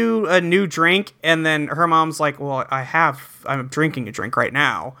get you a new drink? And then her mom's like, well, I'm drinking a drink right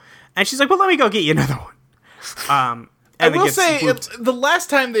now. And she's like, well, let me go get you another one. I And then will gets say, whooped. the last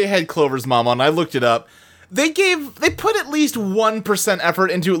time they had Clover's mom on, I looked it up. They put at least 1% effort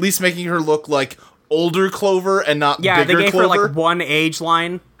into at least making her look like older Clover and not Yeah, bigger they gave Clover. her like one age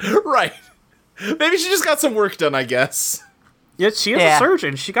line. Right. Maybe she just got some work done, I guess. Yeah, she is Yeah. a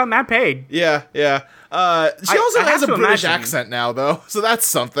surgeon. She got mad paid. Yeah, yeah. She also I has a have to British imagine. accent now, though, so that's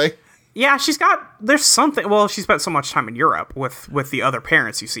something. Yeah, there's something. Well, she spent so much time in Europe with the other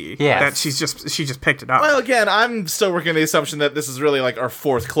parents, you see. Yes. That she just picked it up. Well, again, I'm still working on the assumption that this is really like our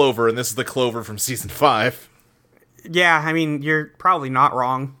fourth Clover, and this is the Clover from season 5. Yeah, I mean, you're probably not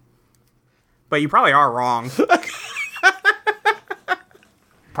wrong. But you probably are wrong.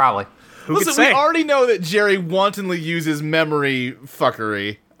 Probably. Who could Listen, we say? already know that Jerry wantonly uses memory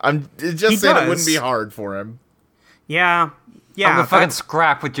fuckery. I'm just saying it does. wouldn't be hard for him. Yeah. I'm Yeah. gonna fucking that's-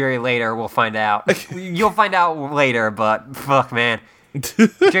 scrap with Jerry later. We'll find out. You'll find out later, but fuck, man.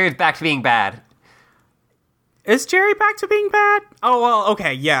 Jerry's back to being bad. Is Jerry back to being bad? Oh, well,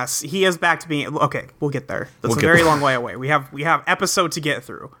 okay, yes. He is back to being... Okay, we'll get there. That's We'll a get very there. long way away. We have episode to get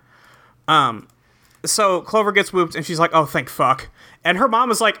through. So Clover gets whooped, and she's like, oh, thank fuck. And her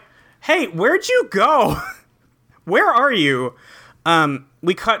mom is like, hey, where'd you go? Where are you?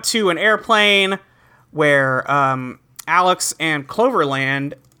 We cut to an airplane where Alex and Clover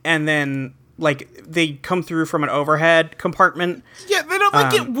land, and then like they come through from an overhead compartment. Yeah, they don't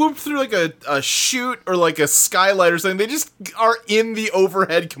like get whooped through like a chute or like a skylight or something. They just are in the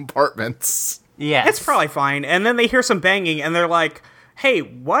overhead compartments. Yes. It's probably fine. And then they hear some banging, and they're like, hey,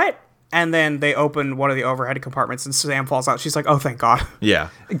 what? And then they open one of the overhead compartments, and Sam falls out. She's like, oh, thank God. Yeah.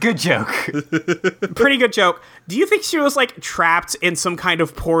 Good joke. Pretty good joke. Do you think she was, like, trapped in some kind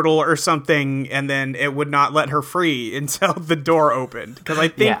of portal or something, and then it would not let her free until the door opened? Because I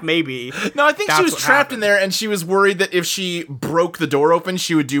think Yeah. maybe... No, I think she That's was what trapped in happened. there, and she was worried that if she broke the door open,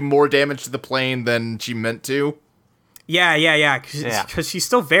 she would do more damage to the plane than she meant to. Yeah, Yeah. because she's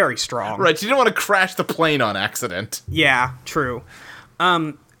still very strong. Right, she didn't want to crash the plane on accident. Yeah, true.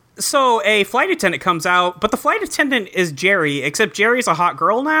 So a flight attendant comes out, but the flight attendant is Jerry, except Jerry's a hot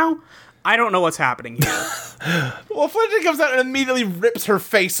girl now. I don't know what's happening here. Well, Fletcher comes out and immediately rips her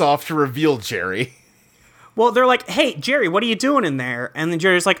face off to reveal Jerry. Well, they're like, hey, Jerry, what are you doing in there? And then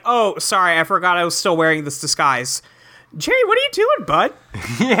Jerry's like, oh, sorry, I forgot I was still wearing this disguise. Jerry, what are you doing, bud?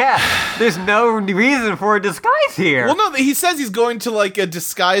 Yeah, there's no reason for a disguise here. Well, no, he says he's going to, like, a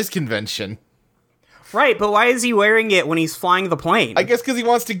disguise convention. Right, but why is he wearing it when he's flying the plane? I guess because he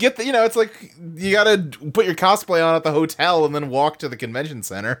wants to get the, it's like, you gotta put your cosplay on at the hotel and then walk to the convention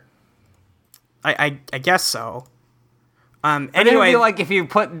center. I guess so. Anyway, Anyway, like if you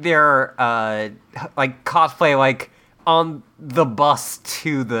put their like cosplay like on the bus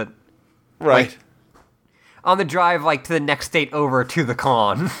to the Right. on the drive like to the next state over to the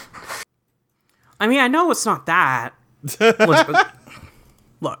con. I mean, I know it's not that.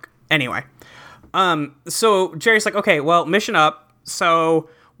 Look, anyway. So Jerry's like, okay, well, mission up. So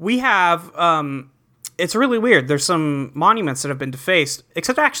we have, it's really weird. There's some monuments that have been defaced,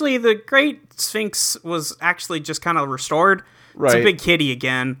 except actually the Great Sphinx was actually just kind of restored. It's Right. a big kitty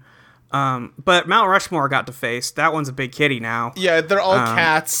again. But Mount Rushmore got defaced. That one's a big kitty now. Yeah, they're all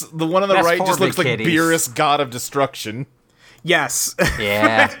cats. The one on the That's right four just looks big like kitties. Beerus, god of destruction. Yes.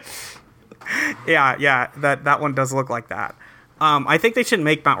 Yeah. yeah, that one does look like that. I think they should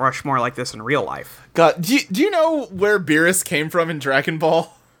make Mount Rushmore like this in real life. God, do you know where Beerus came from in Dragon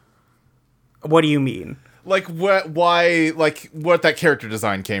Ball? What do you mean? Like, what that character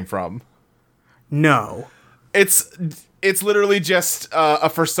design came from? No. It's literally just a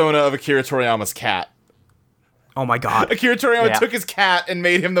persona of Akira Toriyama's cat. Oh my god. Akira Toriyama Yeah. took his cat and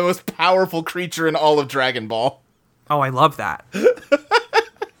made him the most powerful creature in all of Dragon Ball. Oh, I love that.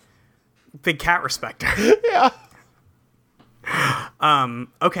 Big cat respecter. Yeah.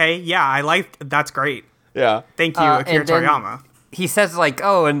 Okay, yeah, that's great. Yeah. Thank you, Akira and then Toriyama. He says like,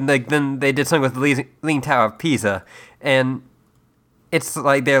 oh, and like then they did something with the Leaning Tower of Pisa, and it's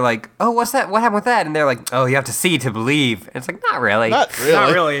like they're like, oh, what's that? What happened with that? And they're like, oh, you have to see to believe. And it's like, not really. Not really.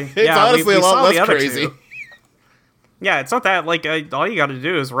 Not really. It's Yeah, honestly we a lot saw the less other crazy. two. Yeah, it's not that, like, all you gotta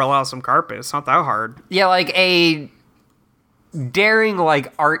do is roll out some carpet. It's not that hard. Yeah, like a daring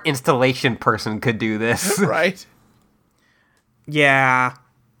like art installation person could do this. Right? Yeah.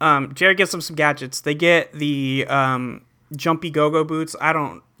 Jared gets them some gadgets. They get the, jumpy go-go boots.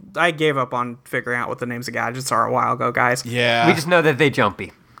 I gave up on figuring out what the names of gadgets are a while ago, guys. Yeah. We just know that they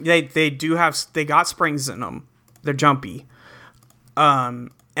jumpy. They got springs in them. They're jumpy.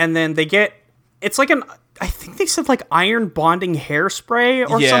 And then they get, it's like I think they said like iron bonding hairspray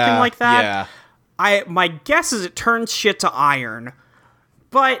or something like that. Yeah. My guess is it turns shit to iron.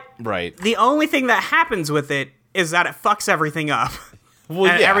 But Right. the only thing that happens with it is that it fucks everything up. Well,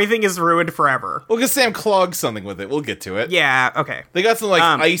 And yeah. everything is ruined forever. Well, because Sam clogs something with it. We'll get to it. Yeah, okay. They got some like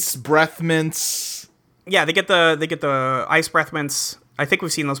ice breath mints. Yeah, they get the ice breath mints. I think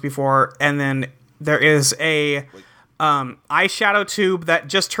we've seen those before. And then there is a eyeshadow tube that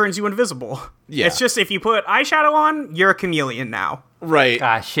just turns you invisible. Yeah. It's just if you put eyeshadow on, you're a chameleon now. Right.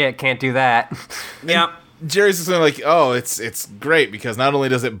 Ah, shit, can't do that. Yeah. Jerry's just like, oh, it's great because not only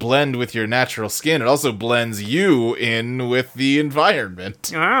does it blend with your natural skin, it also blends you in with the environment.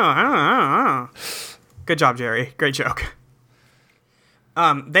 Good job, Jerry. Great joke.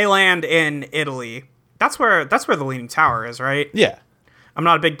 They land in Italy. That's where the Leaning Tower is, right? Yeah. I'm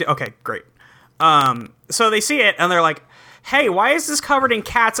not a big... Okay, great. So they see it, and they're like, hey, why is this covered in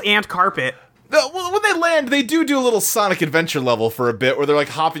cats and carpet? Well, when they land, they do a little Sonic Adventure level for a bit, where they're like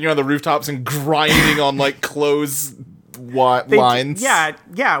hopping around the rooftops and grinding on like clothes lines.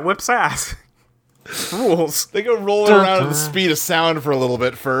 Yeah, whips ass. Rules. They go rolling around at the speed of sound for a little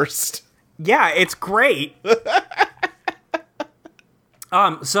bit first. Yeah, it's great.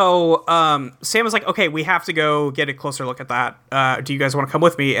 So Sam is like, okay, we have to go get a closer look at that. Do you guys want to come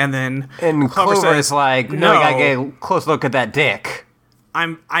with me? And then And Clover is like, no, you gotta get a close look at that dick.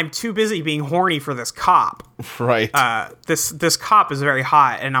 I'm too busy being horny for this cop. Right. This cop is very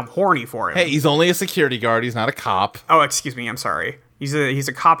hot, and I'm horny for him. Hey, he's only a security guard. He's not a cop. Oh, excuse me. I'm sorry. He's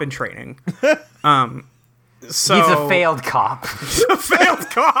a cop in training. So He's a failed cop. a failed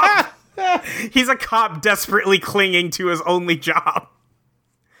cop. He's a cop desperately clinging to his only job.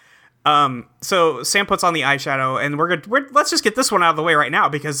 So Sam puts on the eyeshadow, and let's just get this one out of the way right now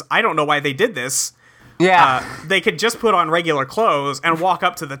because I don't know why they did this. Yeah. They could just put on regular clothes and walk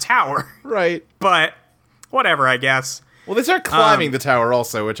up to the tower, Right. but whatever, I guess. Well, they start climbing the tower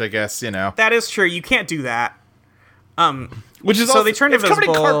also, which I guess, That is true. You can't do that. Which is So also, they turn it's covered in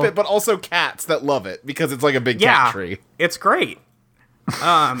invisible. carpet, but also cats that love it because it's like a big cat tree. It's great.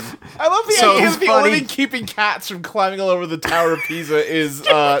 I love the So idea it's that the only funny. thing keeping cats from climbing all over the Tower of Pisa is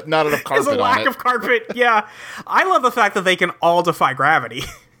not enough carpet There's a lack on it. of carpet. Yeah. I love the fact that they can all defy gravity.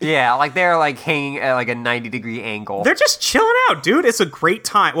 Yeah, like they're like hanging at like a 90-degree angle. They're just chilling out, dude. It's a great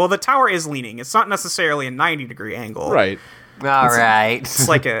time. Well, the tower is leaning. It's not necessarily a 90-degree angle. Right. All right.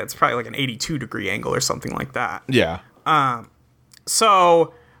 It's probably like an 82-degree angle or something like that. Yeah.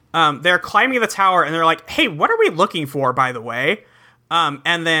 So they're climbing the tower and they're like, hey, what are we looking for, by the way?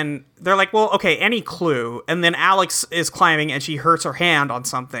 And then they're like, well, okay, any clue. And then Alex is climbing and she hurts her hand on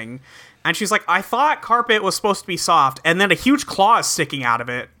something. And she's like, I thought carpet was supposed to be soft. And then a huge claw is sticking out of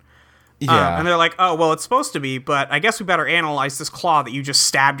it. Yeah. And they're like, oh, well, it's supposed to be, but I guess we better analyze this claw that you just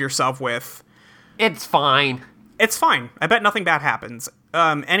stabbed yourself with. It's fine. It's fine. I bet nothing bad happens.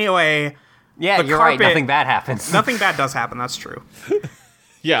 Anyway, Yeah, The you're right. carpet- Nothing bad happens. nothing bad does happen. That's true.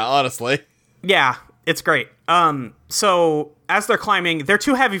 Yeah, honestly. Yeah, it's great. So as they're climbing, they're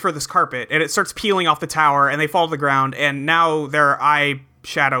too heavy for this carpet, and it starts peeling off the tower, and they fall to the ground, and now their eye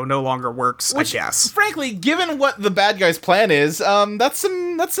shadow no longer works, I guess. Frankly, given what the bad guy's plan is, that's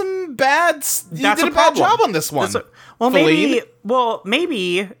some bad. You That's did a a bad problem. job on this one. Well, Feline.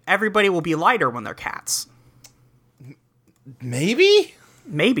 maybe everybody will be lighter when they're cats. Maybe.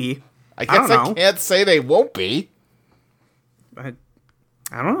 Maybe. I guess don't know. I can't say they won't be. I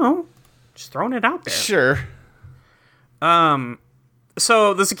don't know. Just throwing it out there. Sure.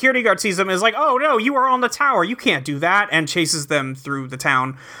 So the security guard sees them and is like, oh no, you are on the tower. You can't do that. And chases them through the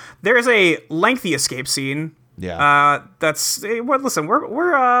town. There's a lengthy escape scene. Yeah. Listen,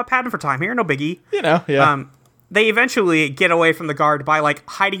 we're padding for time here. No biggie. Yeah. They eventually get away from the guard by like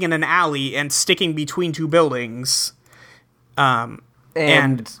hiding in an alley and sticking between two buildings. and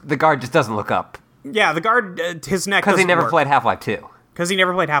and- the guard just doesn't look up Yeah, the guard, his neck because he doesn't never work. played Half-Life 2. Because he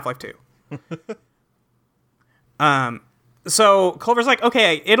never played Half-Life 2. So Clover's like,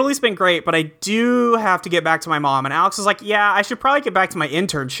 okay, Italy's been great, but I do have to get back to my mom. And Alex is like, yeah, I should probably get back to my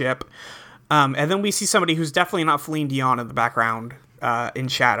internship. And then we see somebody who's definitely not Feline Dion in the background, in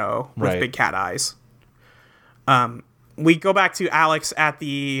shadow, with Right. big cat eyes. We go back to Alex at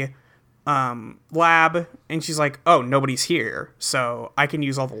the lab, and she's like, oh, nobody's here. So I can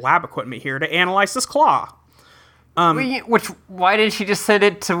use all the lab equipment here to analyze this claw. Why didn't she just send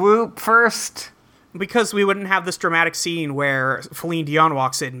it to Whoop first? Because we wouldn't have this dramatic scene where Feline Dion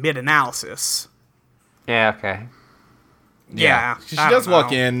walks in mid-analysis. Yeah, okay. Yeah. She I does don't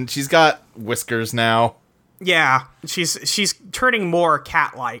walk know. in. She's got whiskers now. Yeah, she's turning more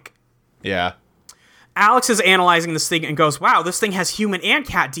cat-like. Yeah. Alex is analyzing this thing and goes, wow, this thing has human and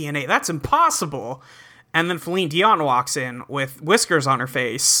cat DNA. That's impossible. And then Feline Dion walks in with whiskers on her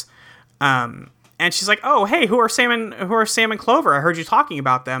face. And she's like, oh, hey, who are Sam and Clover? I heard you talking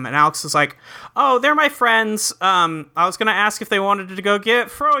about them. And Alex is like, oh, they're my friends. I was going to ask if they wanted to go get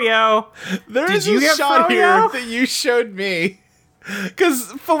Froyo. There Did is you a get shot here Froyo? that you showed me.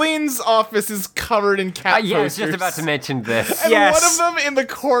 Because Feline's office is covered in cat Yeah, I was posters. just about to mention this. And Yes. one of them in the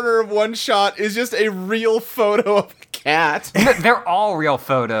corner of one shot is just a real photo of a cat. They're all real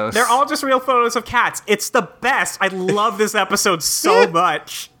photos. They're all just real photos of cats. It's the best. I love this episode so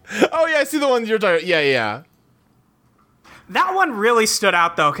much. Oh, yeah, I see the ones you're talking about. Yeah. That one really stood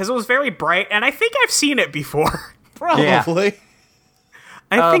out, though, because it was very bright, and I think I've seen it before. Probably.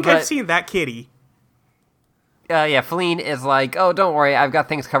 I think I've but- seen that kitty. Yeah, Feline is like, oh, don't worry, I've got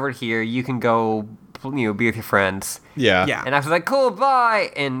things covered here. You can go, be with your friends. Yeah. Yeah. And I was like, cool,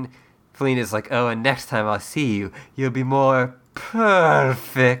 bye. And Feline is like, oh, and next time I'll see you, you'll be more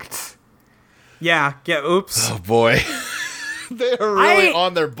perfect. Yeah, oops. Oh, boy. They are really I-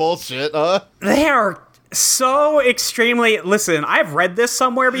 on their bullshit, huh? They are so extremely... Listen, I've read this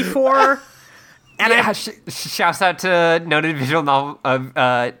somewhere before, and Yeah, shouts out to noted visual novel,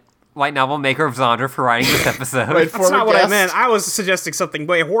 light novel maker of Zondra for writing this episode. Right, that's not former what I guest. meant. I was suggesting something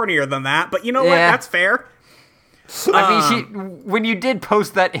way hornier than that, but you know what? Yeah. That's fair. I mean, when you did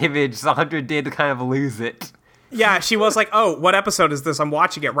post that image, Zondra did kind of lose it. Yeah, she was like, oh, what episode is this? I'm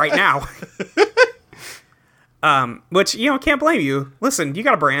watching it right now. Which, can't blame you. Listen, you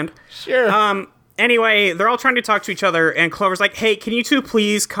got a brand. Sure. Anyway, they're all trying to talk to each other, and Clover's like, hey, can you two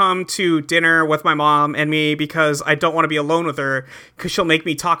please come to dinner with my mom and me, because I don't want to be alone with her, because she'll make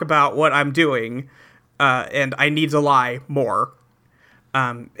me talk about what I'm doing, and I need to lie more.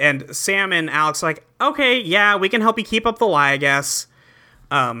 And Sam and Alex are like, okay, yeah, we can help you keep up the lie, I guess.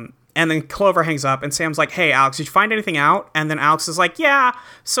 And then Clover hangs up, and Sam's like, hey, Alex, did you find anything out? And then Alex is like, yeah,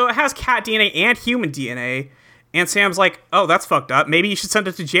 so it has cat DNA and human DNA. And Sam's like, oh, that's fucked up. Maybe you should send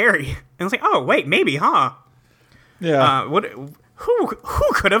it to Jerry. And it's like, oh, wait, maybe, huh? Yeah. Who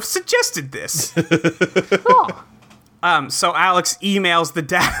could have suggested this? So Alex emails the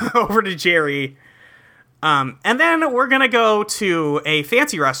data over to Jerry. And then we're going to go to a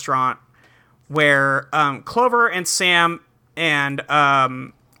fancy restaurant where Clover and Sam and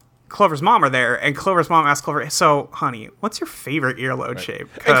Clover's mom are there. And Clover's mom asks Clover, so, honey, what's your favorite earlobe shape?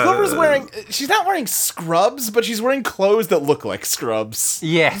 And Clover's she's not wearing scrubs, but she's wearing clothes that look like scrubs.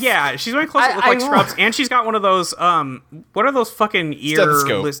 Yes. Yeah, she's wearing clothes that look like scrubs. And she's got one of those, what are those fucking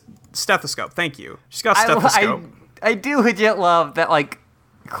stethoscope. Thank you. She's got a stethoscope. I do legit love that, like,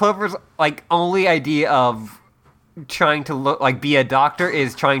 Clover's, like, only idea of trying to look like be a doctor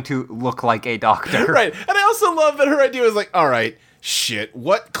is trying to look like a doctor. Right. And I also love that her idea was like, all right, shit,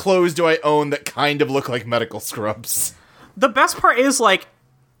 what clothes do I own that kind of look like medical scrubs? The best part is, like,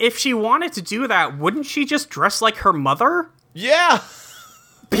 if she wanted to do that, wouldn't she just dress like her mother? Yeah.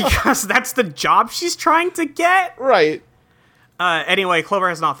 Because that's the job she's trying to get? Right. Anyway, Clover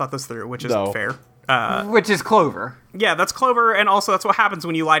has not thought this through, which is fair. Which is Clover. Yeah, that's Clover, and also that's what happens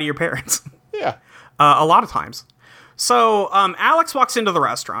when you lie to your parents. Yeah. A lot of times. So, Alex walks into the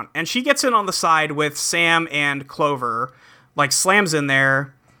restaurant, and she gets in on the side with Sam and Clover, like, slams in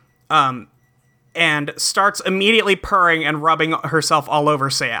there, and starts immediately purring and rubbing herself all over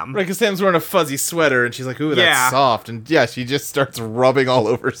Sam. Right, because Sam's wearing a fuzzy sweater, and she's like, ooh, that's Yeah. soft. And yeah, she just starts rubbing all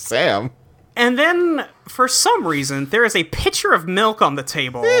over Sam. And then, for some reason, there is a pitcher of milk on the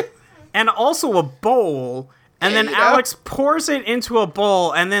table, and also a bowl. And then Alex pours it into a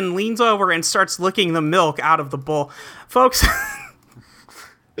bowl and then leans over and starts licking the milk out of the bowl. Folks.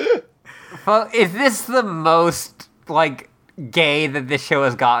 Well, is this the most, like, gay that this show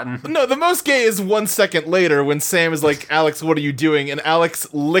has gotten? No, the most gay is 1 second later when Sam is like, Alex, what are you doing? And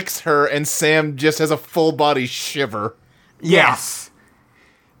Alex licks her, and Sam just has a full body shiver. Yes.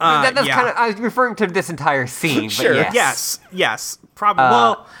 That's yeah. kind of, I was referring to this entire scene, Sure. but yes. Yes. Probably.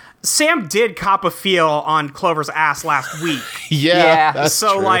 Well, Sam did cop a feel on Clover's ass last week. Yeah. That's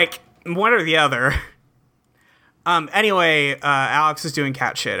So, true. like, one or the other. Anyway, Alex is doing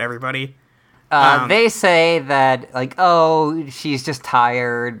cat shit, everybody. They say that, like, oh, she's just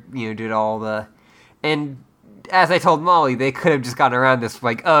tired, you know, due to all the... And as I told Molly, they could have just gotten around this,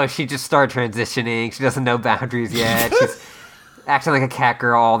 like, oh, she just started transitioning, she doesn't know boundaries yet, she's acting like a cat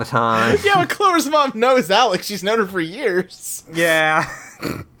girl all the time. Yeah, but Clover's mom knows Alex. She's known her for years. Yeah.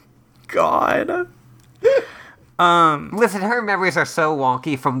 God. Listen, her memories are so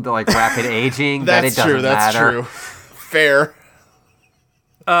wonky from the, like, rapid aging that it That's doesn't true, that's matter. true. Fair.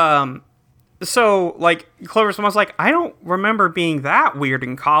 So, like, Clover's mom's like, I don't remember being that weird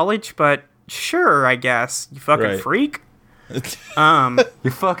in college, but sure, I guess. You fucking Right. freak. You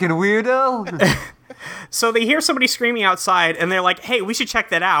fucking weirdo. So they hear somebody screaming outside, and they're like, hey, we should check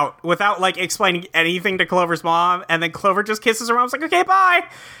that out, without, like, explaining anything to Clover's mom, and then Clover just kisses her mom's like, okay, bye!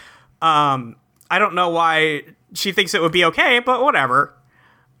 I don't know why she thinks it would be okay, but whatever.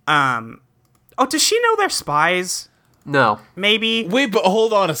 Oh, does she know they're spies? No. Maybe? Wait, but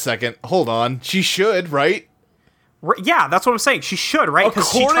hold on a second. Hold on. She should, right? Yeah, that's what I'm saying. She should, right?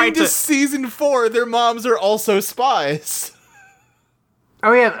 Because she According tried to... season 4, their moms are also spies.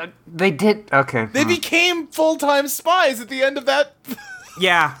 Oh, yeah, they did. Okay. They became full-time spies at the end of that.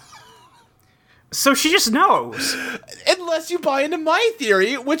 Yeah. So she just knows. Unless you buy into my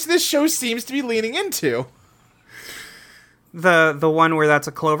theory, which this show seems to be leaning into. The one where that's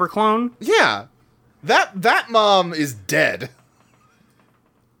a Clover clone? Yeah. That mom is dead.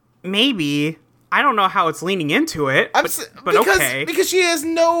 Maybe. I don't know how it's leaning into it, but okay. Because she's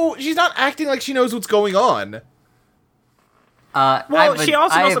not acting like she knows what's going on. Well, she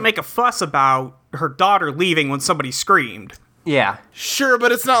also doesn't make a fuss about her daughter leaving when somebody screamed. Yeah. Sure,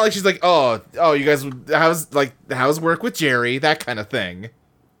 but it's not like she's like, oh, you guys, how's work with Jerry, that kind of thing.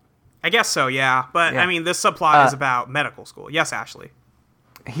 I guess so, yeah. But, Yeah. I mean, this subplot is about medical school. Yes, Ashley.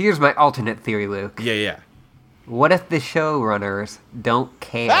 Here's my alternate theory, Luke. Yeah. What if the showrunners don't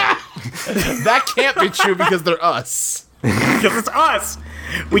care? That can't be true because they're us. Because it's us!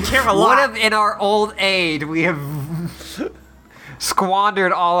 We care a lot. What if in our old age we have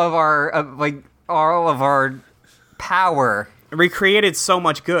squandered all of our power? We created so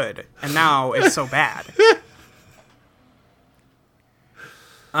much good, and now it's so bad.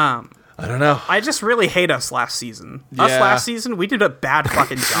 I don't know. I just really hate us last season. Us Yeah. last season, we did a bad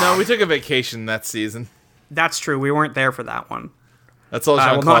fucking job. No, we took a vacation that season. That's true. We weren't there for that one. That's all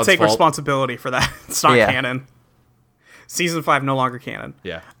I will Jean-Claude's not take fault. responsibility for that. It's not Yeah. canon. Season 5 no longer canon.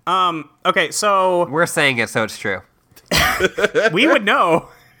 Yeah. Okay, so We're saying it, so it's true. we would know.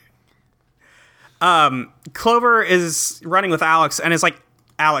 Clover is running with Alex and is like,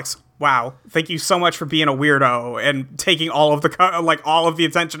 Alex, wow, thank you so much for being a weirdo and taking all of the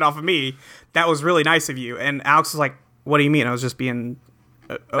attention off of me. That was really nice of you. And Alex was like, what do you mean? I was just being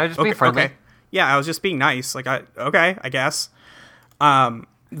being friendly. Okay. Yeah, I was just being nice. Like, I guess.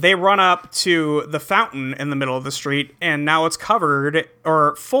 They run up to the fountain in the middle of the street, and now it's covered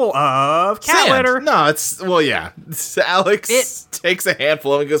or full of cat Sand. litter. No, Alex takes a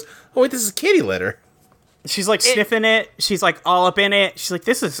handful of it and goes, oh, wait, this is kitty litter. She's like sniffing it. She's like all up in it. She's like,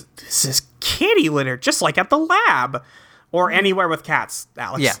 this is kitty litter, just like at the lab or anywhere with cats,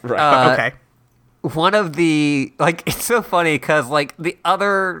 Alex. Yeah, right. Okay. One of the, like, it's so funny because, like, the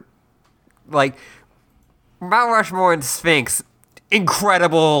other, like, Mount Rushmore and Sphinx,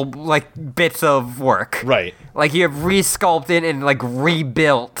 incredible, like, bits of work. Right. Like, you have re-sculpted and, like,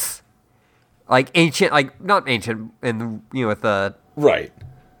 rebuilt, like, ancient, like, not ancient, in, you know, with the Right.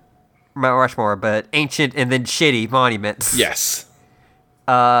 Mount Rushmore, but ancient and then shitty monuments. Yes.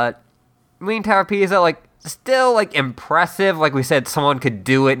 Leaning Tower of Pisa, like, still, like, impressive. Like we said, someone could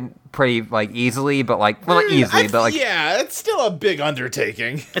do it pretty, like, easily, but, like, well, not easily, but, like... Yeah, it's still a big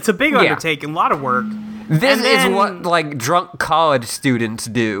undertaking. It's a big undertaking, a lot of work. This And then- is what, like, drunk college students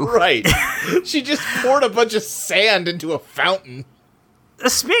do. Right. She just poured a bunch of sand into a fountain.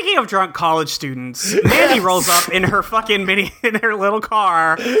 Speaking of drunk college students, Mandy rolls up in her fucking in her little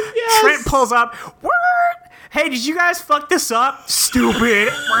car. Yes. Trent pulls up. Word! Hey, did you guys fuck this up? Stupid.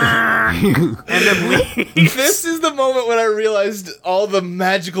 And then leaves. This is the moment when I realized all the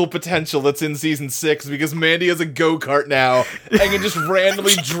magical potential that's in season 6 because Mandy has a go-kart now and can just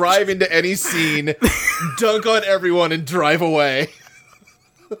randomly drive into any scene, dunk on everyone, and drive away.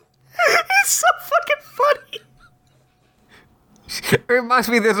 It's so fucking funny. It reminds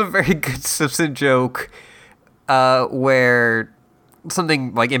me, there's a very good Simpson joke where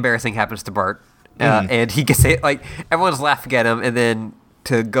something, like, embarrassing happens to Bart. And he gets it, like, everyone's laughing at him, and then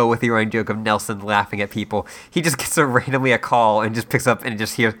to go with your own joke of Nelson laughing at people, he just gets randomly a call and just picks up and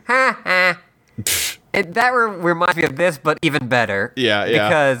just hears, ha ha. And that reminds me of this, but even better. Yeah.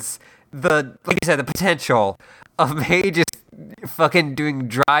 Because like you said, the potential of May just fucking doing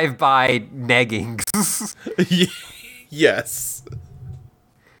drive-by neggings. Yes.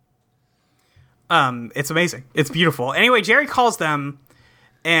 It's amazing. It's beautiful. Anyway, Jerry calls them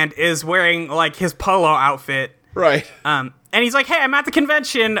and is wearing, like, his polo outfit. Right. And he's like, hey, I'm at the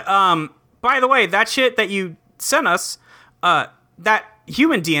convention. By the way, that shit that you sent us, that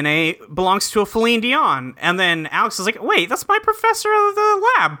human DNA belongs to a Feline Dion. And then Alex is like, wait, that's my professor of the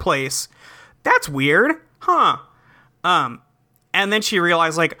lab place. That's weird. Huh. And then she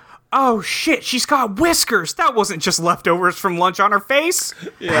realized, like, oh shit, she's got whiskers. That wasn't just leftovers from lunch on her face.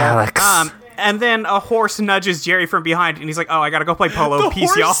 Alex. And then a horse nudges Jerry from behind, and he's like, oh, I gotta go play polo. The Peace,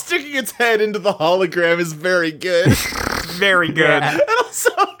 horse y'all. sticking its head into the hologram is very good. Very good. Yeah. And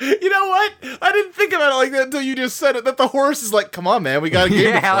also, you know what? I didn't think about it like that until you just said it, that the horse is like, come on, man, we got a game to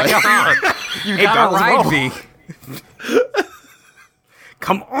Yeah, play. like, come on. You Hey, gotta Bounce ride Roll. me.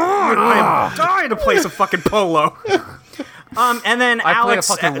 Come on, I'm dying to play some fucking polo. And then I played a Alex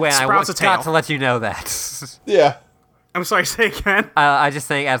fucking win. I sprouts a tail. got to let you know that. Yeah. I'm sorry, say again. I just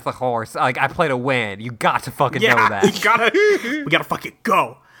saying as the horse, like, I played a win. You got to fucking know Yeah, that. we gotta fucking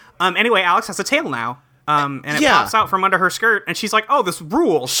go. Anyway, Alex has a tail now. And it Yeah. pops out from under her skirt, and she's like, "Oh, this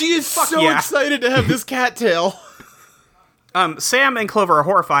rules." She is so yeah. excited to have this cattail. Sam and Clover are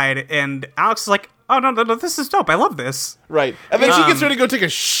horrified, and Alex is like, "Oh no, this is dope. I love this." Right. And then she gets ready to go take a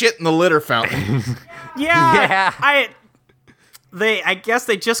shit in the litter fountain. Yeah, Yeah. I guess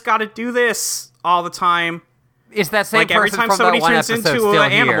they just got to do this all the time. It's that same Like every person time from somebody that one turns episode into still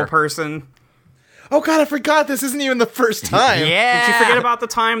an animal here. person. Oh god, I forgot this isn't even the first time. Yeah. Did you forget about the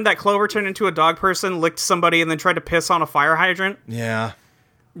time that Clover turned into a dog person, licked somebody, and then tried to piss on a fire hydrant? Yeah.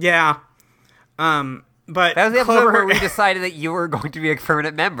 Yeah. But That was the episode Clover, where we decided that you were going to be a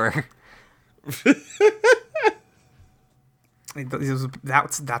permanent member.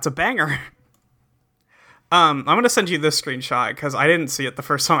 That's a banger. I'm gonna send you this screenshot because I didn't see it the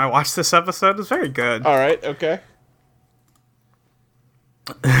first time I watched this episode. It was very good. All right, okay.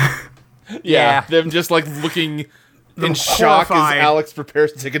 Yeah. Yeah, them just like looking in shock horrified. as Alex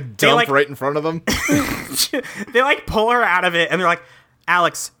prepares to take a dump like- right in front of them. They like pull her out of it, and they're like,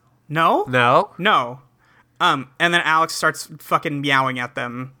 "Alex, no, No. no." And then Alex starts fucking meowing at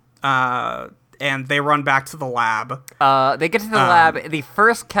them. And they run back to the lab. They get to the lab. The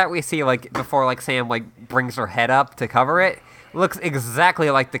first cat we see, like, before, like, Sam, like, brings her head up to cover it, looks exactly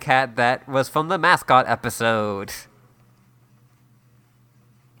like the cat that was from the mascot episode.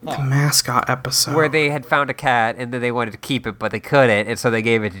 The mascot episode. Where they had found a cat, and then they wanted to keep it, but they couldn't, and so they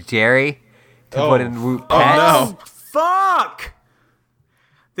gave it to Jerry to put in root pet. no. Fuck!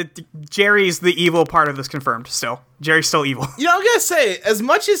 Jerry's the evil part of this confirmed still. Jerry's still evil. You know, I'm gonna say, as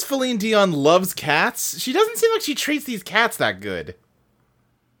much as Feline Dion loves cats, she doesn't seem like she treats these cats that good.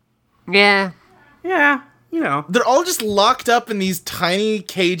 Yeah. Yeah, you know. They're all just locked up in these tiny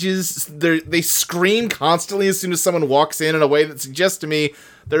cages. They scream constantly as soon as someone walks in a way that suggests to me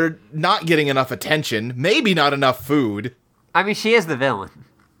they're not getting enough attention, maybe not enough food. I mean, she is the villain.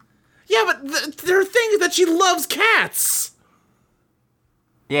 Yeah, but their thing is that she loves cats.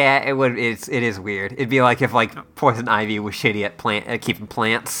 Yeah, it is weird. It'd be like if Poison Ivy was shitty at keeping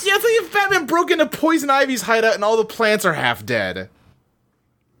plants. Yeah, it's like if Batman broke into Poison Ivy's hideout and all the plants are half dead.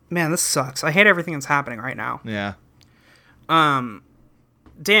 Man, this sucks. I hate everything that's happening right now. Yeah.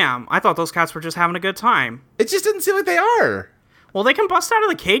 Damn, I thought those cats were just having a good time. It just doesn't seem like they are. Well, they can bust out of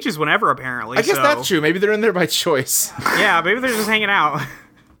the cages whenever, apparently. I guess so. that's true. Maybe they're in there by choice. Yeah, maybe they're just hanging out.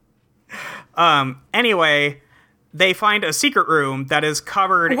 Anyway, they find a secret room that is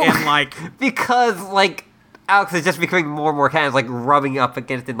covered in, Because, Alex is just becoming more and more kind of, rubbing up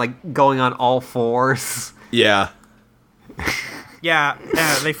against it, going on all fours. Yeah. Yeah,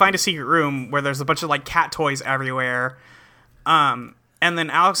 they find a secret room where there's a bunch of, cat toys everywhere. And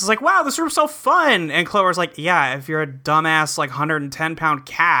then Alex is like, wow, this room's so fun. And Clover's like, yeah, if you're a dumbass, 110-pound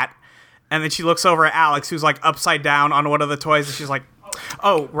cat. And then she looks over at Alex, who's, upside down on one of the toys, and she's like,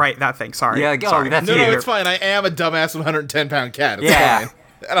 oh, right, that thing, sorry. Yeah, sorry. that's No, you. it's fine. I am a dumbass 110-pound cat. It's Yeah. fine.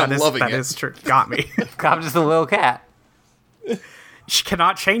 And I'm loving That it. is true. Got me. I'm just a little cat. She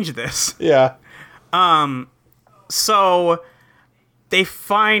cannot change this. Yeah. So they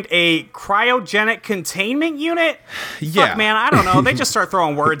find a cryogenic containment unit. Yeah. Fuck, man, I don't know. They just start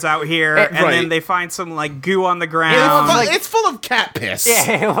throwing words out here, and right. then they find some goo on the ground, It's full of cat piss.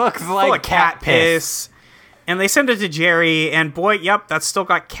 Yeah, it looks like full of cat piss. And they send it to Jerry, and boy, yep, that's still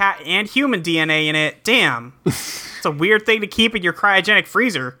got cat and human DNA in it. Damn, it's a weird thing to keep in your cryogenic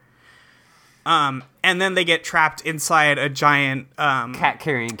freezer. And then they get trapped inside a giant cat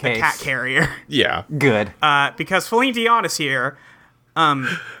carrying case. cat carrier. Yeah. Good. Because Feline Dion is here. And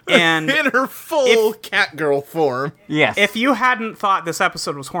In her full cat girl form. Yes. if you hadn't thought this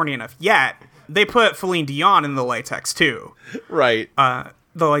episode was horny enough yet, they put Feline Dion in the latex too. Right.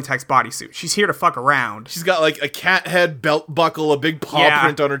 The latex bodysuit. She's here to fuck around. She's got a cat head belt buckle, a big paw Yeah.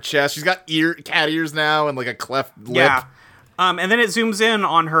 print on her chest. She's got cat ears now and a cleft lip. Yeah. And then it zooms in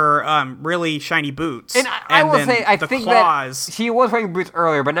on her really shiny boots. and I will then say, I the think claws. that she was wearing boots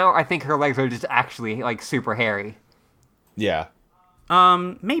earlier, but now I think her legs are just actually super hairy. Yeah.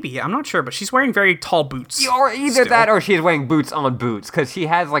 Maybe, I'm not sure, but she's wearing very tall boots. Or either still. that, or she's wearing boots on boots because she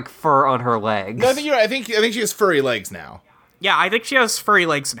has fur on her legs. No, I think you're right. I think she has furry legs now. Yeah, I think she has furry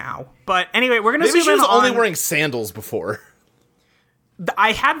legs now. But anyway, we're gonna Maybe zoom she was in only on- wearing sandals before.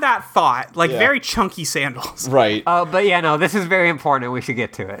 I had that thought, Yeah. very chunky sandals. Right. But yeah, no, this is very important. We should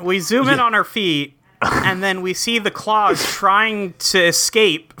get to it. We zoom in on her feet, and then we see the claws trying to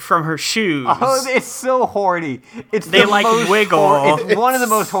escape from her shoes. Oh, it's so horny. They, most wiggle. It's one of the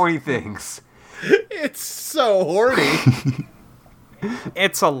most horny things. It's so horny.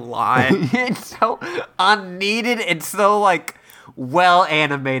 It's a lot. It's so unneeded. It's so well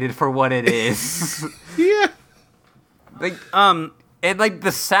animated for what it is. Yeah. And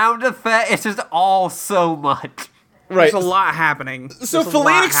the sound effect. It's just all so much. Right. There's a lot happening. So There's a lot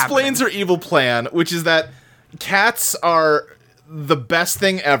Feline explains happening. her evil plan, which is that cats are the best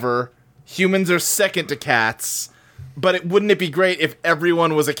thing ever. Humans are second to cats. But wouldn't it be great if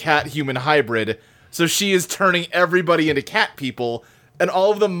everyone was a cat-human hybrid? So she is turning everybody into cat people, and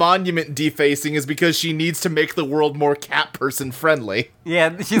all of the monument defacing is because she needs to make the world more cat person friendly.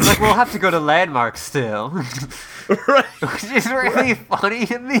 Yeah, she's like, we'll have to go to Landmark still. Right. Which is really funny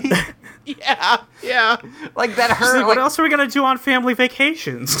to me. Yeah. Yeah. That She's her, like, what else are we gonna do on family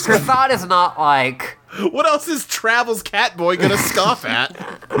vacations? her thought is not What else is Travels Catboy gonna scoff at?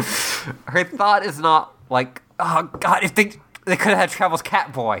 her thought is not oh god, if they could have had Travel's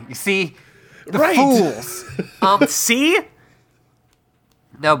Catboy. You see? The Right. fools. See?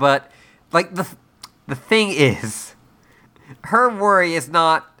 No, but the thing is, her worry is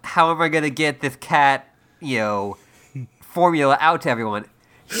not how am I gonna get this cat, formula out to everyone.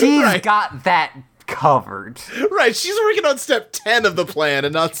 She's Right. got that covered. Right, she's working on step 10 of the plan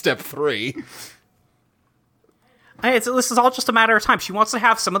and not step 3. This is all just a matter of time. She wants to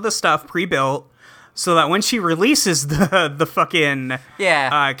have some of the stuff pre-built so that when she releases the fucking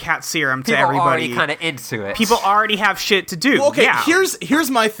cat serum to People are everybody, already kind of into it. people already have shit to do. Well, okay, yeah. here's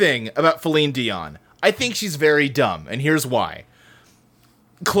my thing about Feline Dion. I think she's very dumb, and here's why.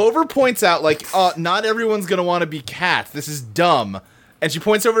 Clover points out, not everyone's gonna want to be cats. This is dumb. And she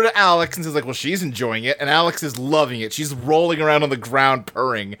points over to Alex and says, like, well, she's enjoying it. And Alex is loving it. She's rolling around on the ground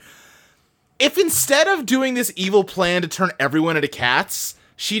purring. If instead of doing this evil plan to turn everyone into cats,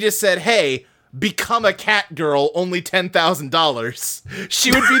 she just said, hey, become a cat girl, only $10,000,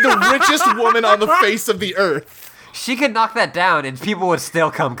 she would be the richest woman on the face of the earth. She could knock that down and people would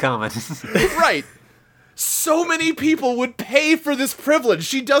still come coming. Right. So many people would pay for this privilege.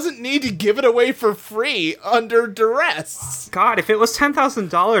 She doesn't need to give it away for free under duress. God, if it was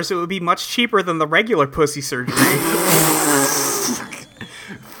 $10,000, it would be much cheaper than the regular pussy surgery.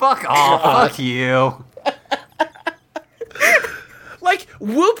 Fuck off. Fuck you. Like,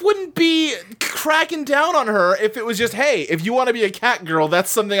 Whoop wouldn't be cracking down on her if it was just, hey, if you want to be a cat girl,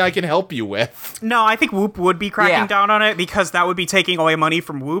 that's something I can help you with. No, I think Whoop would be cracking Yeah. down on it because that would be taking away money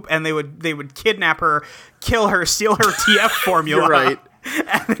from Whoop, and they would kidnap her, kill her, steal her TF formula, You're right.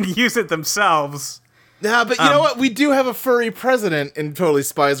 and then use it themselves. Yeah, but you know what? We do have a furry president in Totally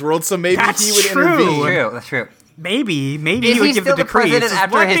Spies World, so maybe That's he would true. intervene. True, that's true. Maybe Is he would he give still the the decree. president It's just,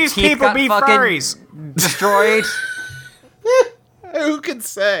 after let his these teeth people got be fucking furries. destroyed? Who can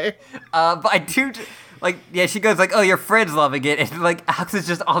say? But I do, like, yeah, she goes like, oh, your friend's loving it, and like, Alex is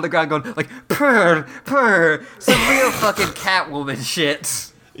just on the ground going like, purr, purr, some real fucking Catwoman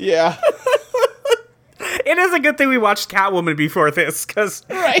shit. Yeah. It is a good thing we watched Catwoman before this, because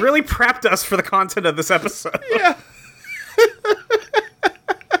Right. it really prepped us for the content of this episode. Yeah.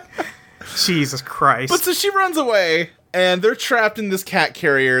 Jesus Christ. But so she runs away, and they're trapped in this cat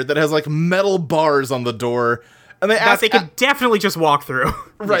carrier that has like metal bars on the door. And they that ask they could definitely just walk through.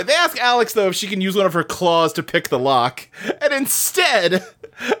 Right, they ask Alex, though, if she can use one of her claws to pick the lock. And instead,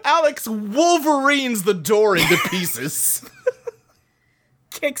 Alex Wolverines the door into pieces.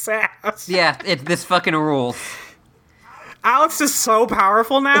 Kicks ass. Yeah, this fucking rules. Alex is so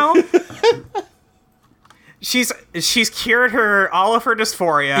powerful now. She's cured all of her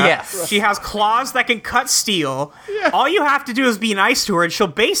dysphoria. Yes. She has claws that can cut steel. Yeah. All you have to do is be nice to her, and she'll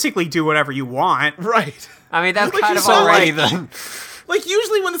basically do whatever you want. Right. I mean, that's Like kind you of saw, already like- the... Like,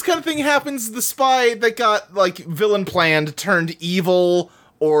 usually when this kind of thing happens, the spy that got, like, villain planned turned evil,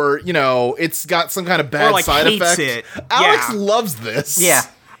 or, you know, it's got some kind of bad like, side hates effect. it. Alex Yeah. loves this. Yeah.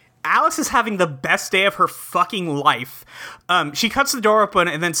 Alice is having the best day of her fucking life. She cuts the door open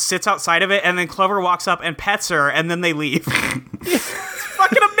and then sits outside of it, and then Clover walks up and pets her, and then they leave. It's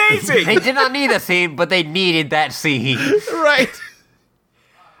fucking amazing. They did not need a scene, but they needed that scene. Right.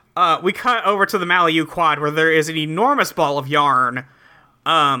 We cut over to the Malibu quad where there is an enormous ball of yarn.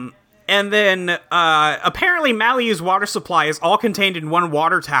 And then apparently Malibu's water supply is all contained in one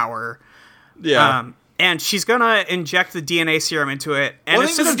water tower. Yeah. And she's gonna inject the DNA serum into it. And Well, I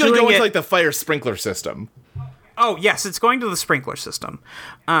think instead this of is going to doing go into, it, like, the fire sprinkler system. oh yes, it's going to the sprinkler system.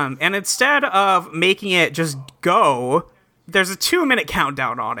 And instead of making it just go, there's a 2-minute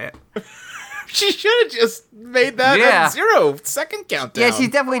countdown on it. She should have just made that Yeah. a 0-second countdown. Yeah, she's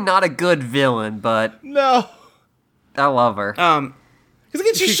definitely not a good villain, but No. I love her. Because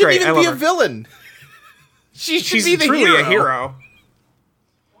again, she She's shouldn't great. I even be love a her. villain. She should She's be the truly hero. a hero.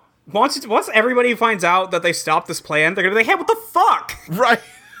 Once everybody finds out that they stopped this plan, they're gonna be like, "Hey, what the fuck?" Right.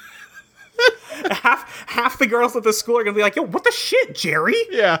 half the girls at the school are gonna be like, "Yo, what the shit, Jerry?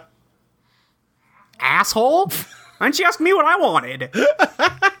 Yeah. Asshole! Why didn't you ask me what I wanted?"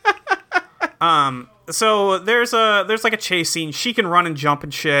 So there's like a chase scene. She can run and jump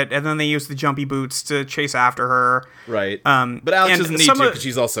and shit, and then they use the jumpy boots to chase after her. Right. But Alex and doesn't need some to of- because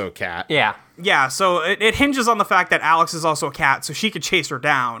she's also a cat. Yeah. Yeah, so it hinges on the fact that Alex is also a cat, so she could chase her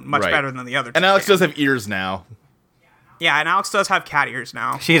down much Right. better than the other two. And Alex does have ears now. Yeah, and Alex does have cat ears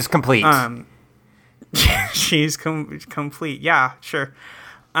now. She is complete. She's complete. Yeah, sure.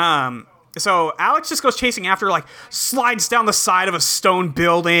 So Alex just goes chasing after her, like slides down the side of a stone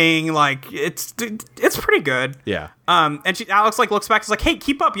building. Like it's pretty good. Yeah. And Alex like looks back, is like, "Hey,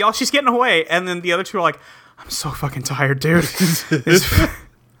 keep up, y'all. She's getting away." And then the other two are like, "I'm so fucking tired, dude.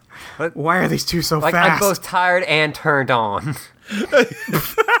 Why are these two so like, fast?" I'm both tired and turned on.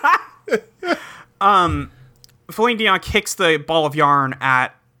 Feline Dion kicks the ball of yarn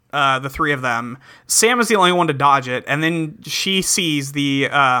at the three of them. Sam is the only one to dodge it, and then she sees the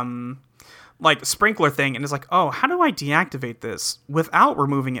like sprinkler thing and is like, "Oh, how do I deactivate this without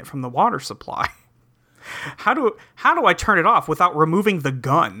removing it from the water supply? How do I turn it off without removing the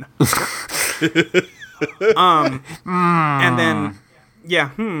gun?" And then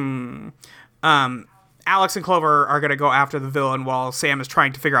Alex and Clover are gonna go after the villain while Sam is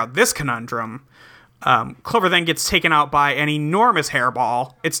trying to figure out this conundrum. Clover then gets taken out by an enormous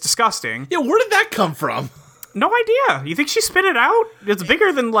hairball. It's disgusting. Yeah, where did that come from? No idea. You think she spit it out? It's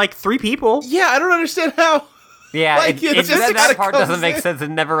bigger than like 3 people. Yeah, I don't understand how. Yeah, Like, it's just that kinda part comes doesn't make in. sense. It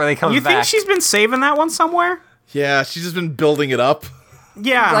never really comes You back. think she's been saving that one somewhere? Yeah, she's just been building it up.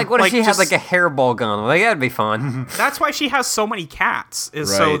 Yeah. like, what if she had just- like a hairball gun? Like, that'd be fun. That's why she has so many cats,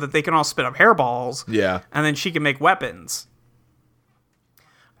 is so Right. that they can all spit up hairballs. Yeah. And then she can make weapons.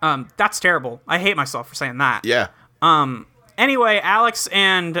 That's terrible. I hate myself for saying that. Yeah. Anyway, Alex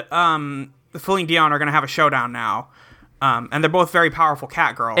and Feline Dion are going to have a showdown now. And they're both very powerful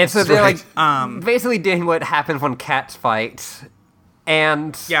cat girls. And so they're right. like basically doing what happens when cats fight.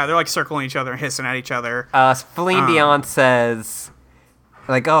 And yeah, they're like circling each other and hissing at each other. Feline Dion says,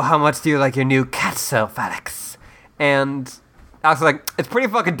 like, oh, how much do you like your new cat self, Alex? And Alex is like, it's pretty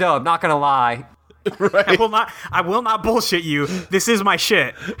fucking dope, not gonna lie. I will not bullshit you. This is my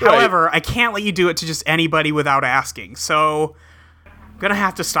shit. However, I can't let you do it to just anybody without asking. So, I'm gonna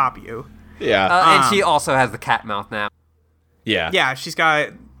have to stop you. Yeah. And she also has the cat mouth now. yeah. Yeah, she's got.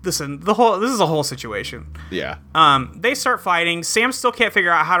 Listen, this is a whole situation. Yeah. They start fighting. Sam still can't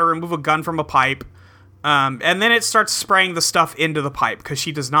figure out how to remove a gun from a pipe. And then it starts spraying the stuff into the pipe because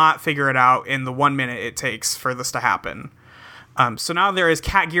she does not figure it out in the 1 minute it takes for this to happen. So now there is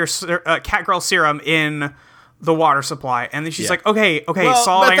cat girl serum in the water supply, and then she's Yeah. like, "Okay, Well,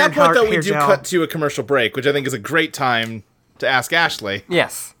 salt at iron that point, though, we hair do gel." cut to a commercial break, which I think is a great time to ask Ashley.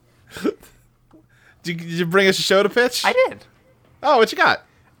 Yes, Did you bring us a show to pitch? I did. Oh, what you got?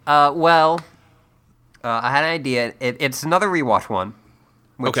 Well, I had an idea. It's another rewatch one,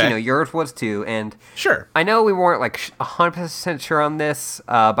 which, Okay. you know, yours was too, and Sure. I know we weren't, like, 100% sure on this,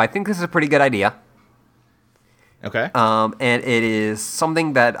 but I think this is a pretty good idea. Okay. And it is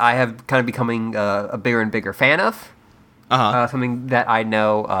something that I have kind of becoming a bigger and bigger fan of. Uh-huh. Something that I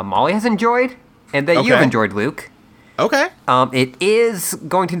know Molly has enjoyed, and that you've Okay. enjoyed, Luke. Okay. It is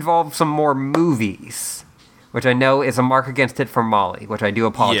going to involve some more movies, which I know is a mark against it for Molly, which I do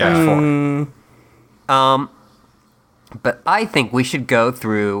apologize Yeah. for. But I think we should go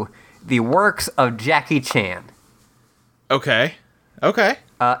through the works of Jackie Chan Okay. Okay.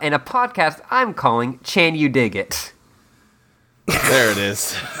 in a podcast I'm calling Chan You Dig It. There it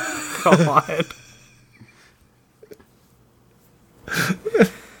is. Come on.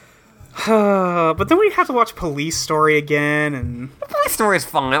 But then we have to watch Police Story again, and My story's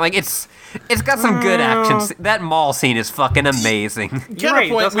fine. Like, it's got some good action. That mall scene is fucking amazing. right, it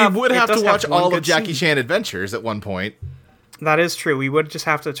Counterpoint, does we have- would it have to does watch have one all of good Jackie scene. Chan Adventures at one point. that is true. We would just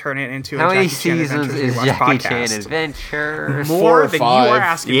have to turn it into How a many Jackie Chan seasons Adventures is Rewatch Jackie podcast. Chan Adventures? Four More or than five. you are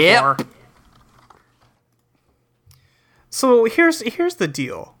asking Yep. for. So here's the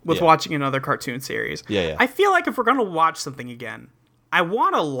deal with Yeah. watching another cartoon series. Yeah. I feel like if we're gonna watch something again, I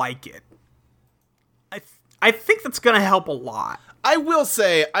want to like it. I think that's gonna help a lot. I will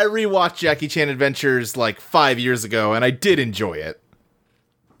say, I rewatched Jackie Chan Adventures like 5 years ago, and I did enjoy it.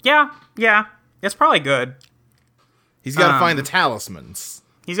 Yeah, it's probably good. He's got to find the talismans.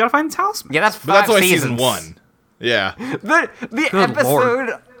 He's got to find the talisman. Yeah, that's But that's five only seasons. season 1. Yeah. The Good episode. Lord.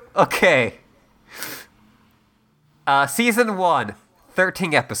 Okay. Season 1,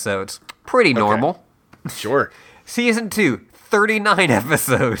 13 episodes. Pretty normal. Sure. Season 2, 39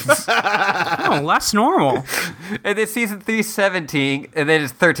 episodes. Oh, less normal. And then season 3, 17, and then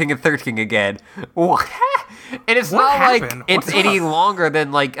it's 13 and 13 again. What? And it's What not happened? like it's What's any up? longer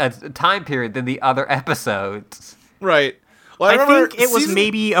than like a time period than the other episodes. Right. Well, I remember think it was season-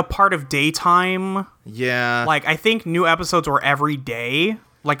 maybe a part of daytime. Yeah. Like, I think new episodes were every day,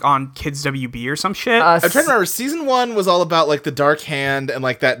 like on Kids WB or some shit. I'm trying to remember. Season 1 was all about like the Dark Hand and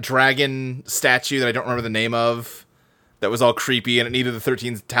like that dragon statue that I don't remember the name of. That was all creepy, and it needed the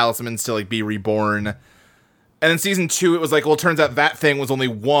 13 talismans to like be reborn. And then season 2, it was like, well, it turns out that thing was only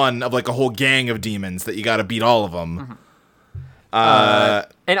one of like a whole gang of demons that you got to beat all of them.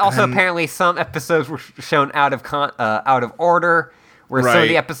 And also, apparently, some episodes were shown out of order. Where some of Right.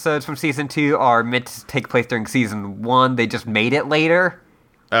 the episodes from season 2 are meant to take place during season 1. They just made it later.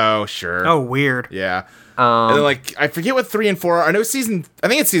 Oh, sure. oh, weird. Yeah. And then, like, I forget what 3 and 4 are. I know I think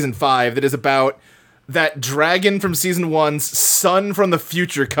it's season 5 that is about that dragon from season 1's son from the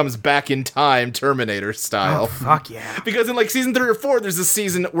future comes back in time, Terminator style. Fuck yeah. Because in like season 3 or 4, there's a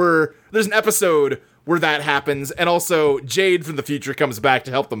season where there's an episode where that happens, and also Jade from the future comes back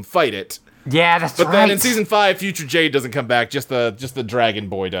to help them fight it. Yeah, that's But right. then in season 5, future Jade doesn't come back; just the Dragon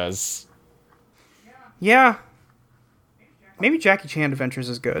Boy does. Yeah. Maybe Jackie Chan Adventures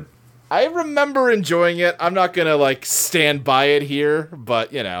is good. I remember enjoying it. I'm not gonna like stand by it here,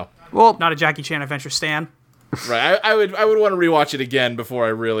 but you know, well, Not a Jackie Chan Adventure stan. right? I would want to rewatch it again before I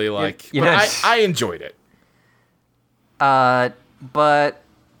really like. you but know- I enjoyed it. but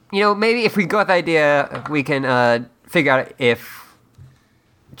you know, maybe if we go with the idea, we can figure out if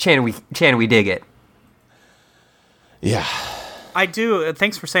Chan we dig it. Yeah. I do.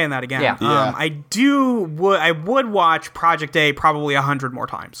 Thanks for saying that again. Yeah. Yeah. I would watch Project A probably 100 more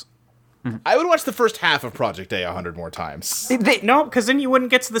times. I would watch the first half of Project A 100 more times. No, because then you wouldn't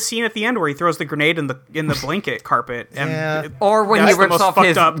get to the scene at the end where he throws the grenade in the blanket carpet, and Yeah. Or when he That's the rips most off fucked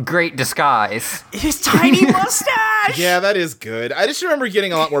his up. great disguise. his tiny mustache. Yeah, that is good. I just remember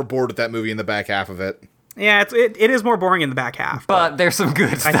getting a lot more bored with that movie in the back half of it. Yeah, it is more boring in the back half. But there's some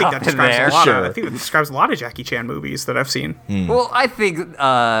good I stuff think that in describes there. a lot. Sure. I think that describes a lot of Jackie Chan movies that I've seen. Well, I think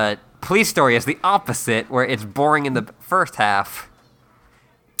Police Story is the opposite, where it's boring in the first half.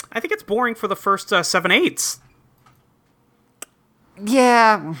 I think it's boring for the first 7/8.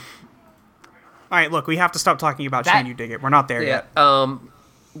 Yeah. All right, look, we have to stop talking about That- Shane You Dig It. We're not there Yeah. yet.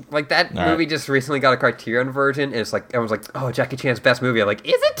 Like that All movie right. just recently got a Criterion version, and it's like everyone's like, "Oh, Jackie Chan's best movie." I'm like,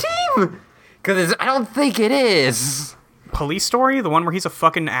 "Is it, Team?" Because I don't think it is. Police Story, the one where he's a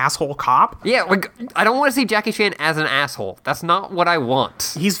fucking asshole cop. Yeah, like I don't want to see Jackie Chan as an asshole. That's not what I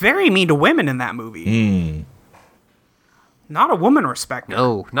want. He's very mean to women in that movie. Not a woman respecter.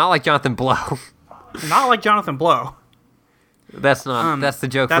 No, not like Jonathan Blow. Not like Jonathan Blow. That's not. That's the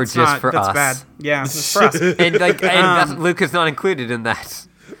joke That's for just not, for that's us. bad. Yeah, it's for us. And like, Luke is not included in that.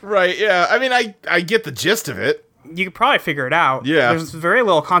 Right, yeah. I mean, I get the gist of it. You could probably figure it out. Yeah. There's very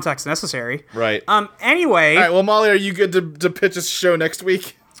little context necessary. Right. Anyway, All right, well, Molly, are you good to pitch us a show next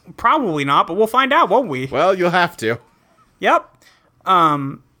week? probably not, but we'll find out, won't we? Well, you'll have to. Yep.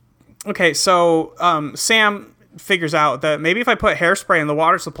 Okay, so Sam figures out that maybe if I put hairspray in the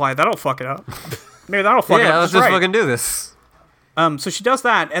water supply, that'll fuck it up. Maybe that'll fuck it Yeah, up. let's just just right. fucking do this. So she does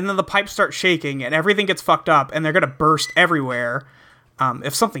that, and then the pipes start shaking, and everything gets fucked up, and they're gonna burst everywhere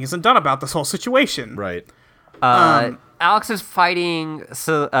if something isn't done about this whole situation. Right. Alex is fighting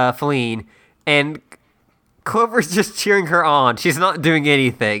Feline, and Clover's just cheering her on. She's not doing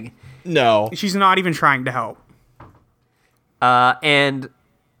anything. No. She's not even trying to help. And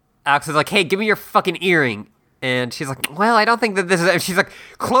Alex is like, "Hey, give me your fucking earring." And she's like, "Well, I don't think that this is." And she's like,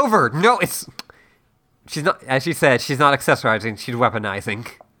 "Clover, no, it's." She's not, as she said, she's not accessorizing. She's weaponizing.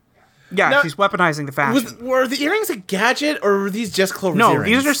 Yeah, Now, she's weaponizing the fashion. Were the earrings a gadget, or were these just Clover's No,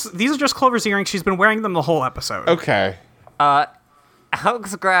 earrings? these are just Clover's earrings. She's been wearing them the whole episode. Okay.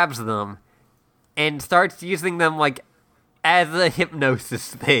 Alex grabs them and starts using them like as a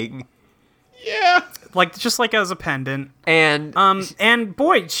hypnosis thing. Yeah. Like just like as a pendant. And And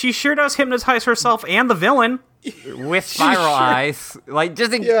boy, she sure does hypnotize herself and the villain. with spiral Sure. eyes, like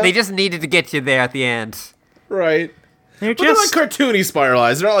Yeah. they just needed to get you there at the end. Right. They're But they're just like cartoony spiral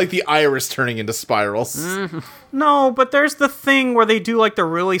eyes. They're not like the iris turning into spirals. no, but there's the thing where they do like the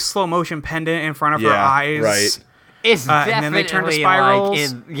really slow motion pendant in front of her Yeah, eyes. right. It's and definitely then they turn to like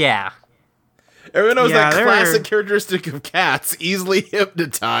spirals. yeah. Everyone knows Yeah, that they're- classic characteristic of cats, easily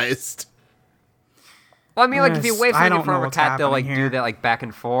hypnotized. Well, I mean, like if you Yes, wait for I it in don't front know of a what's cat, they'll like happening do here. that like back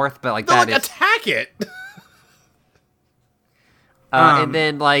and forth, but like They'll that like is. attack it. And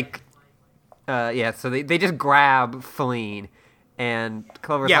then like, yeah. So they just grab Feline, and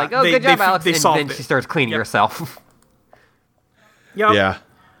Clover's Yeah, like, "Oh, they- good job, they Alex!" And solved then it. she starts cleaning Yep. herself. Yep.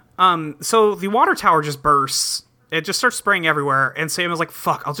 Yeah. So the water tower just bursts. It just starts spraying everywhere, and Sam is like,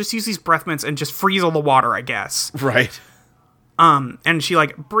 "Fuck! I'll just use these breath mints and just freeze all the water, I guess." Right. And she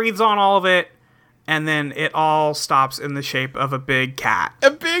like breathes on all of it, and then it all stops in the shape of a big cat.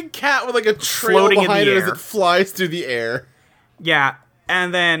 A big cat with like a trail Floating in behind the it as air. it flies through the air. Yeah.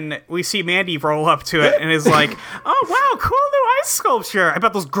 And then we see Mandy roll up to it and is like, "Oh wow, cool new ice sculpture! I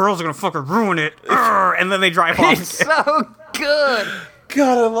bet those girls are gonna fucking ruin it." Urgh. And then they drive off. It's so good.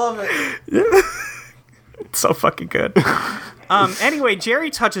 God, I love it. It's so fucking good. Anyway,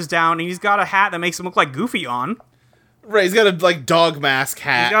 Jerry touches down and he's got a hat that makes him look like Goofy on. Right, he's got a like dog mask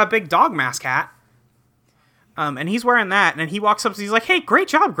hat. He's got a big dog mask hat. And he's wearing that, and then he walks up and he's like, "Hey, great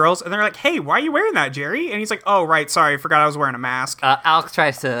job, girls." And they're like, "Hey, why are you wearing that, Jerry?" And he's like, "Oh, right, sorry, I forgot I was wearing a mask," Alex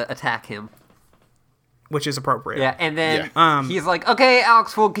tries to attack him. which is appropriate. Yeah, and then Yeah. he's like, "Okay,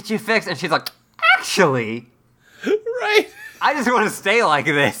 Alex, we'll get you fixed," and she's like, "Actually, Right. I just want to stay like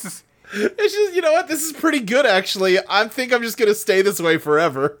this." It's just, you know what? This is pretty good, actually. I think I'm just gonna stay this way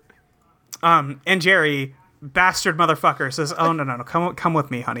forever. And Jerry, bastard motherfucker, says, "Oh no, come with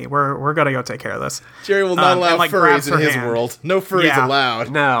me, honey. We're gonna go take care of this." Jerry will not allow and, like, grabs furries in her his hand. world. No furries Yeah.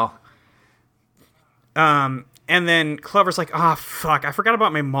 allowed. No. And then Clover's like, "Ah, fuck, I forgot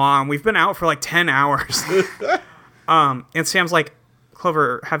about my mom. We've been out for like 10 hours." And Sam's like,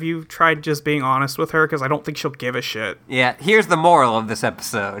 "Clover, have you tried just being honest with her? Because I don't think she'll give a shit. Yeah, here's the moral of this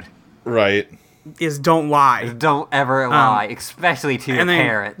episode. Right. Is don't lie." Don't ever lie, especially to your and then-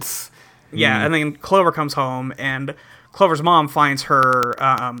 parents. Yeah, and then Clover comes home, and Clover's mom finds her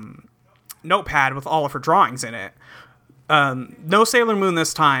notepad with all of her drawings in it. No Sailor Moon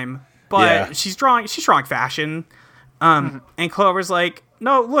this time, but Yeah. she's drawing fashion. And Clover's like,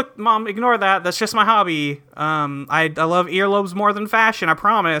 no, look, Mom, ignore that. That's just my hobby. I love earlobes more than fashion, I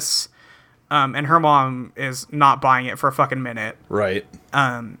promise. And her mom is not buying it for a fucking minute. Right.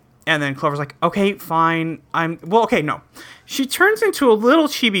 And then Clover's like, okay, fine. No. She turns into a little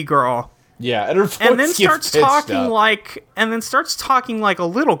chibi girl Yeah, and her voice and then gets starts pitched talking up. like a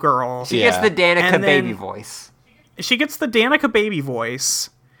little girl. She gets Yeah. the Danica And then- baby voice. She gets the Danica baby voice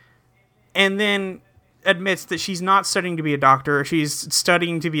and then admits that she's not studying to be a doctor. She's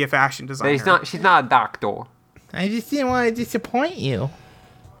studying to be a fashion But designer. she's not a doctor. I just didn't want to disappoint you.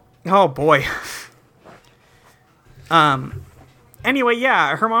 Oh boy. Anyway,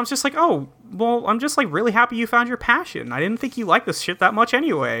 yeah, her mom's just like, oh, well, I'm just like really happy you found your passion. I didn't think you liked this shit that much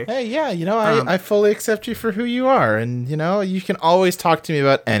anyway. Hey, yeah, I fully accept you for who you are, and you can always talk to me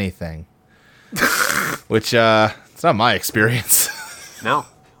about anything. Which it's not my experience. No.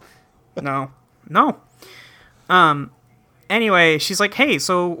 No. Anyway, she's like, hey,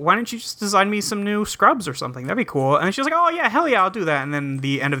 so why don't you just design me some new scrubs or something? That'd be cool. And she's like, oh yeah, hell yeah, I'll do that. And then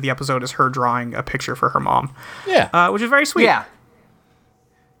the end of the episode is her drawing a picture for her mom, Yeah. which is very sweet. Yeah.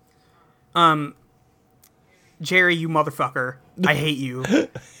 Jerry, you motherfucker. I hate you.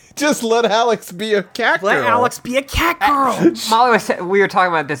 Just let Alex be a cat Let girl. Alex be a cat girl. Molly we were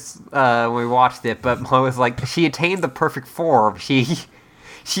talking about this when we watched it, but Molly was like, she attained the perfect form.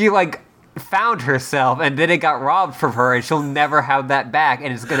 She like found herself, and then it got robbed from her, and she'll never have that back,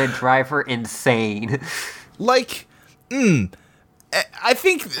 and it's gonna drive her insane. Like, I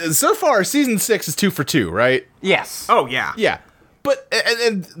think so far season 6 is 2 for 2, right? Yes. Oh, yeah. Yeah. But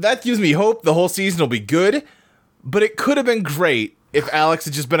and that gives me hope the whole season will be good, but it could have been great if Alex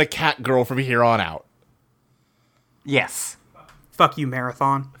had just been a cat girl from here on out. Yes. Fuck you,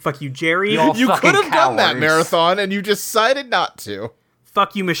 Marathon. Fuck you, Jerry. Y'all You fucking could have done that cowards. marathon, and you decided not to.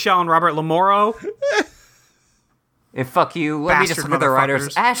 Fuck you, Michelle and Robert Lamoro. And fuck you. Let me just Bastard look at the writers.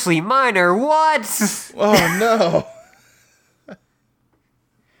 motherfuckers. Ashley Minor, what? Oh, no.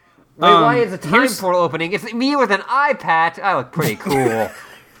 Wait, why is a time here's- portal opening? It's me with an eye patch. I look pretty cool.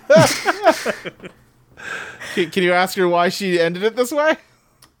 Can you ask her why she ended it this way?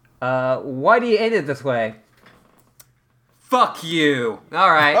 Why do you end it this way? Fuck you.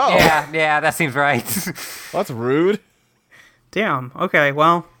 All right. Oh. Yeah, that seems right. Well, that's rude. Damn. Okay,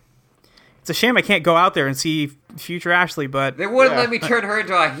 well, it's a shame I can't go out there and see future Ashley, but They wouldn't Yeah. let me turn her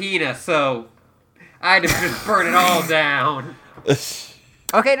into a hyena, so I had to just burn it all down.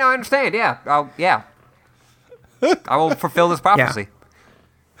 Okay, no, I understand. Yeah, I will fulfill this prophecy.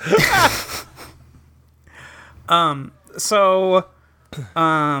 so,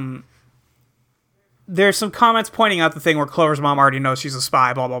 there's some comments pointing out the thing where Clover's mom already knows she's a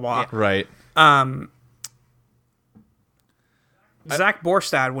spy, blah, blah, blah. Right. Zach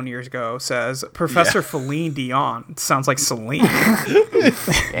Borstad 1 year ago says, Professor Feline Dion. Sounds like Celine. Yeah,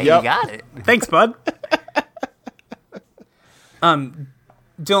 Yep. you got it. Thanks, bud.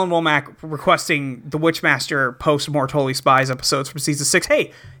 Dylan Womack requesting the Witchmaster post more Totally Spies episodes from season 6.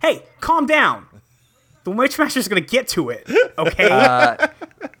 Hey, calm down. The Witchmaster's gonna get to it, okay?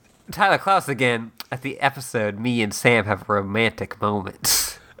 Tyler Klaus again. At the episode, me and Sam have a romantic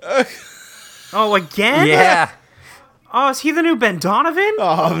moment. Oh, again? Yeah, Oh, is he the new Ben Donovan?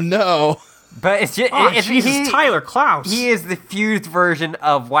 Oh, no. but it's just Oh, Jesus, Tyler Klaus. He is the fused version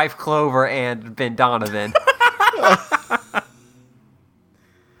of Wife Clover and Ben Donovan.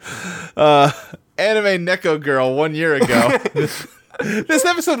 Anime Neko Girl 1 year ago. This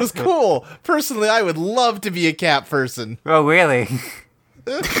episode was cool. Personally, I would love to be a cat person. Oh, really?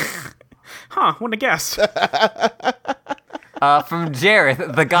 Huh, wouldn't have guessed. From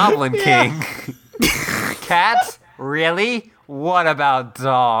Jareth, the Goblin King. Cats? Really? What about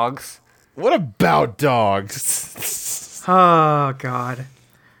dogs? What about dogs? Oh, God.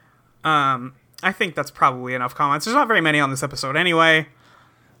 I think that's probably enough comments. There's not very many on this episode anyway.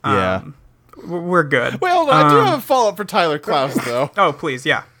 Yeah. We're good. Wait, hold on. I do have a follow-up for Tyler Klaus, though. Oh, please,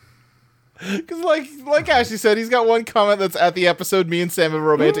 yeah. Because, like Ashley said, he's got one comment that's at the episode, me and Sam have a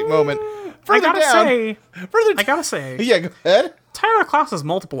romantic moment. I gotta Further say, Yeah, go ahead. Tyler Klaus has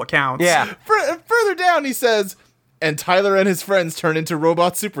multiple accounts. Yeah. Further down, he says, and Tyler and his friends turn into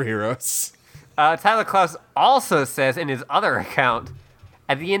robot superheroes. Tyler Klaus also says in his other account,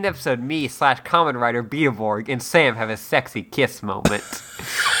 at the end of episode, me/common writer Beetleborg and Sam have a sexy kiss moment.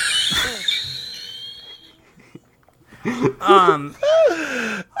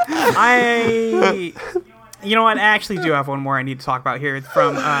 You know what? I actually do have one more I need to talk about here. It's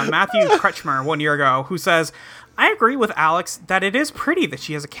from Matthew Kretschmer 1 year ago, who says, I agree with Alex that it is pretty that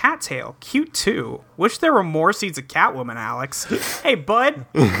she has a cat tail. Cute, too. Wish there were more seeds of Catwoman, Alex. Hey, bud.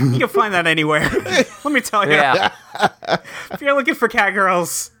 You can find that anywhere. Let me tell you. Yeah. If you're looking for cat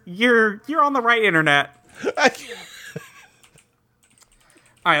girls, you're on the right internet.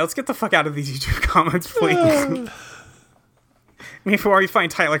 All right, let's get the fuck out of these YouTube comments, please. Before we find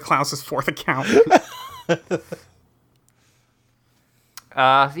Tyler Klaus's fourth account.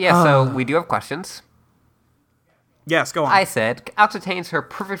 So we do have questions. Yes, go on. I said, Alex attains her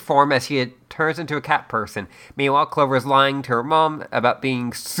perfect form as she turns into a cat person. Meanwhile, Clover is lying to her mom about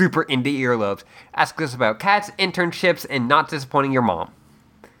being super into earlobes. Ask us about cats, internships, and not disappointing your mom.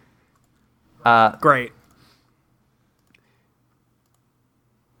 Great.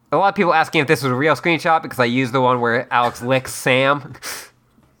 A lot of people asking if this was a real screenshot because I used the one where Alex licks Sam.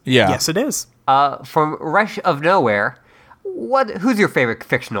 Yeah. Yes, it is. From Rush of Nowhere, who's your favorite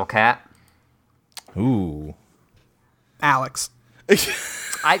fictional cat? Ooh. Alex. You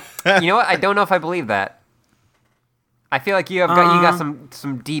know what? I don't know if I believe that. I feel like you got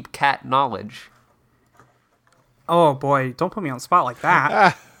some deep cat knowledge. Oh boy, don't put me on the spot like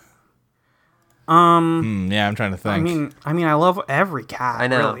that. Yeah, I'm trying to think. I mean, I love every cat. I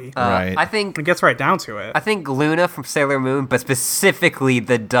know. Really. Right. I think It gets right down to it. I think Luna from Sailor Moon, but specifically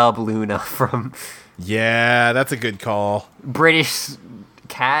the dub Luna from Yeah, that's a good call. British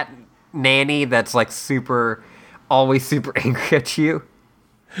cat nanny that's like always super angry at you.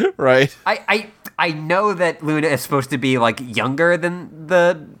 Right. I know that Luna is supposed to be like younger than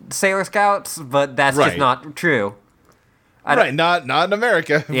the Sailor Scouts, but that's just Right. not true. Right, not in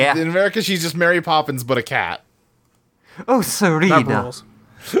America. Yeah. In America, she's just Mary Poppins, but a cat. Oh, That Serena. rules.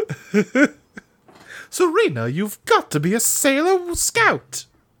 Serena, you've got to be a Sailor Scout.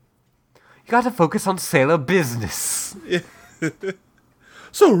 You gotta focus on Sailor business.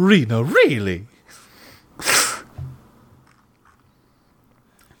 Serena, really?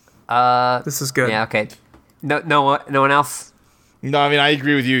 This is good. Yeah, okay. No one else? No, I mean, I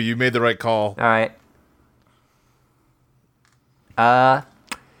agree with you. You made the right call. All right.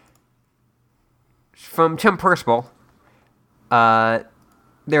 From Tim Percival,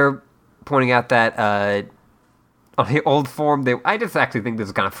 they're pointing out that on the old form, I just actually think this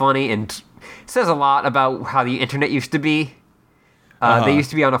is kind of funny and says a lot about how the internet used to be. They used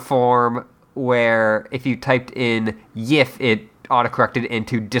to be on a form where if you typed in "yif," it autocorrected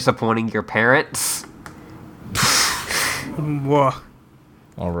into "disappointing your parents." Whoa.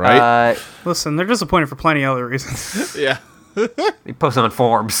 All right. Listen, they're disappointed for plenty of other reasons. Yeah. They post on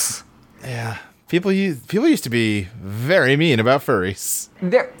forums. Yeah. People used to be very mean about furries.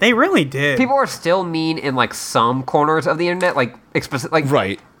 They really did. People are still mean in like some corners of the internet, like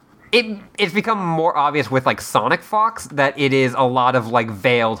Right. It's become more obvious with like Sonic Fox that it is a lot of like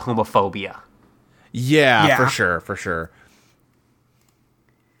veiled homophobia. Yeah, Yeah. for sure.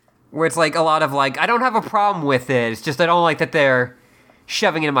 Where it's like a lot of like, I don't have a problem with it, it's just I don't like that they're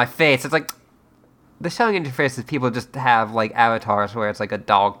shoving it in my face. It's like, the shoving in your face is people just have like avatars where it's like a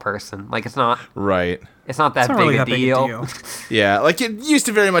dog person. Like it's not Right. that It's not big, really a, that big a deal. deal. Yeah, like it used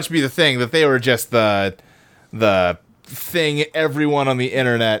to very much be the thing that they were just the thing everyone on the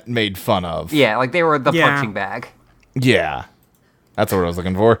internet made fun of. Yeah, like they were the Yeah. punching bag. Yeah. That's what I was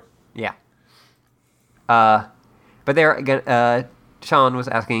looking for. Yeah. But there again, Sean was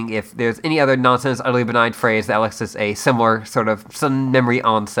asking if there's any other nonsense, utterly benign phrase that looks as a similar sort of sudden memory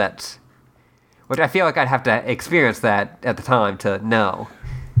onset. Which I feel like I'd have to experience that at the time to know.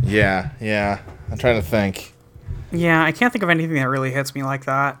 Yeah. I'm trying to think. Yeah, I can't think of anything that really hits me like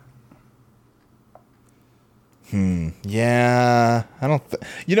that. Yeah, I don't.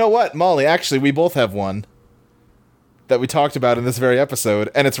 You know what, Molly? Actually, we both have one that we talked about in this very episode,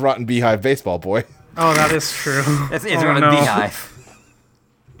 and it's Rotten Beehive Baseball Boy. Oh, that is true. It's Oh, running no. beehive.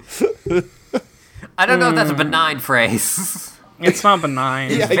 I don't know if that's a benign phrase. It's not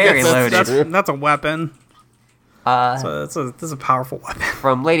benign. Yeah, I very guess loaded. that's true. That's a weapon. This is a powerful weapon.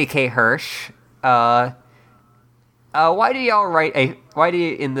 From Lady K. Hirsch. Why do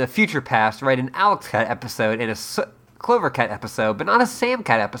you in the future past write an Alex Cat episode and a Clover Cat episode, but not a Sam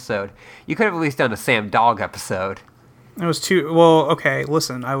Cat episode? You could have at least done a Sam Dog episode. It was too well. Okay,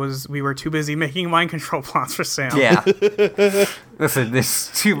 listen. We were too busy making mind control plots for Sam. Yeah. Listen, there's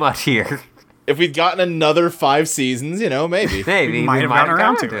too much here. If we'd gotten another 5 seasons, maybe. Maybe We might have gotten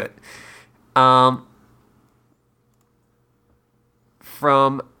around to it.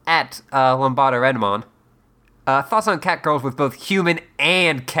 From Lombardo Redmond. Thoughts on cat girls with both human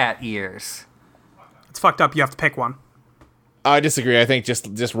and cat ears? It's fucked up. You have to pick one. I disagree. I think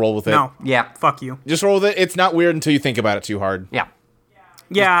just roll with it. No. Yeah. Fuck you. Just roll with it. It's not weird until you think about it too hard. Yeah.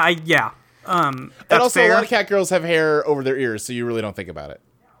 Yeah. And That's also, fair. a lot of cat girls have hair over their ears, so you really don't think about it.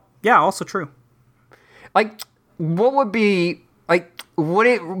 Yeah, also true. Like, what would be like? Would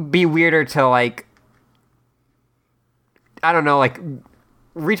it be weirder to like? I don't know, like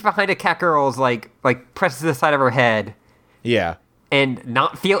reach behind a cat girl's like press to the side of her head Yeah. and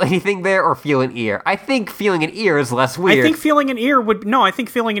not feel anything there, or feel an ear. I think feeling an ear is less weird. I think feeling an ear would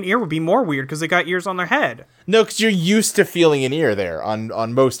be more weird because they got ears on their head. No, because you're used to feeling an ear there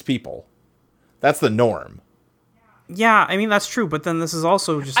on most people. That's the norm. Yeah, I mean that's true, but then this is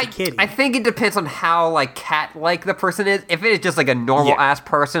also just a kitty. I think it depends on how like cat-like the person is. If it is just like a normal ass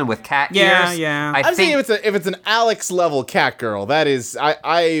person with cat ears, yeah. I'm saying if it's an Alex level cat girl, that is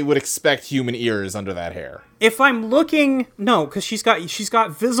I would expect human ears under that hair. If I'm looking, no, because she's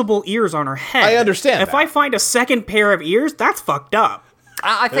got visible ears on her head. I understand If that. I find a second pair of ears, that's fucked up.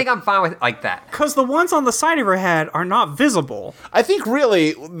 I think I'm fine with like that. Because the ones on the side of her head are not visible. I think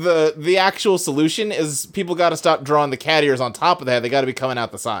really the actual solution is people got to stop drawing the cat ears on top of the head. They got to be coming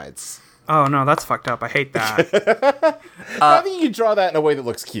out the sides. Oh no, that's fucked up. I hate that. I think you can draw that in a way that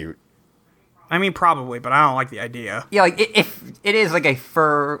looks cute. I mean, probably, but I don't like the idea. Yeah, like if it is like a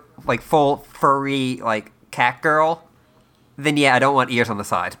full furry like cat girl, then yeah, I don't want ears on the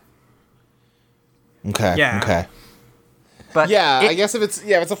side. Okay. Yeah. Okay. But Yeah, I guess if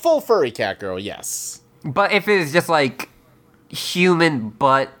it's a full furry cat girl, yes. But if it's just like human,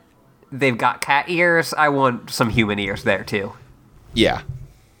 but they've got cat ears, I want some human ears there too. Yeah.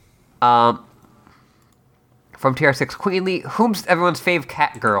 From TR6 Queenly, whom's everyone's fave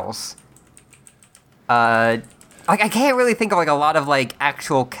cat girls? Like I can't really think of like a lot of like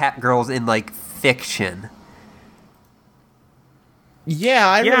actual cat girls in like fiction. Yeah,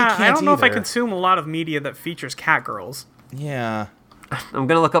 I really can't I don't know if I either. consume a lot of media that features cat girls. Yeah. I'm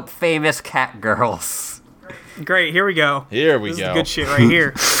gonna look up famous cat girls. Great, here we go. Here we This go. is the good shit right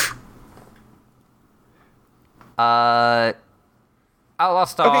here. Outlaw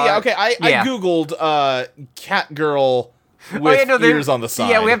Star. Okay, yeah, okay. I Yeah. googled cat girl with Oh, yeah, no, ears on the side.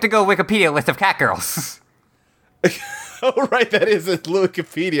 Yeah, we have to go Wikipedia list of cat girls. Oh, right, that is a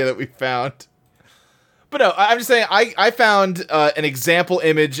Wikipedia that we found. But no, I'm just saying, I found an example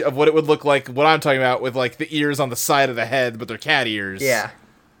image of what it would look like, what I'm talking about, with like the ears on the side of the head, but they're cat ears. Yeah.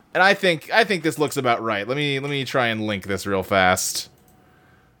 And I think this looks about right. Let me try and link this real fast.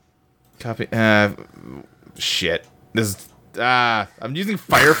 Copy. Shit. This is. I'm using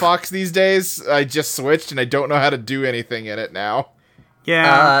Firefox these days. I just switched and I don't know how to do anything in it now.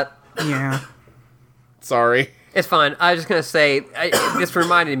 Yeah. Yeah. Sorry. It's fine. I was just gonna say, this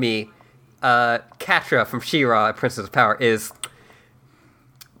reminded me, Catra from She-Ra, Princess of Power, is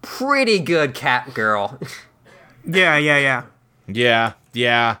pretty good cat girl. Yeah.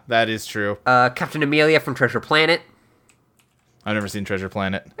 Yeah, that is true. Captain Amelia from Treasure Planet. I've never seen Treasure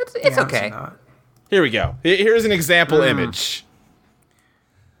Planet. It's Yeah, I've okay. seen that. Here we go. Here's an example image.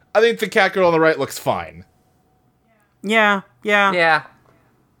 I think the cat girl on the right looks fine. Yeah. Yeah.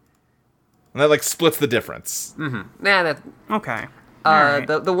 And that like splits the difference. Nah, that. Okay. Alright.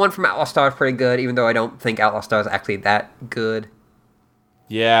 The one from Outlaw Star is pretty good, even though I don't think Outlaw Star is actually that good.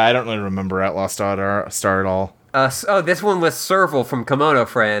 Yeah, I don't really remember Outlaw Star at all. This one was Serval from Kimono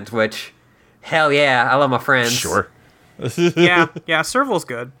Friends, which, hell yeah, I love my friends. Sure. yeah, Serval's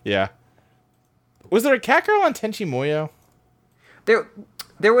good. Yeah. Was there a cat girl on Tenchi Muyo?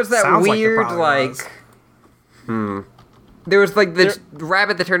 There was that Sounds like there weird, probably like... was. There was, like, the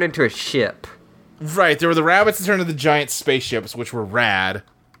rabbit that turned into a ship. Right, there were the rabbits that turned into the giant spaceships, which were rad.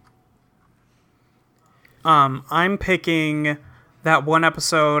 I'm picking that one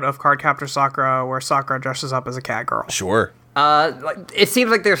episode of Cardcaptor Sakura where Sakura dresses up as a cat girl. Sure. Like, it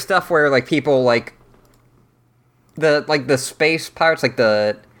seems like there's stuff where, like, people, like... The space pirates, like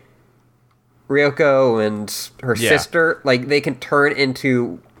the... Ryoko and her sister, like, they can turn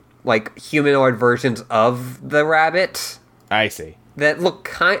into, like, humanoid versions of the rabbit I see. that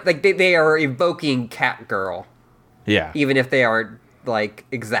look like they are evoking Catgirl, Yeah. even if they aren't, like,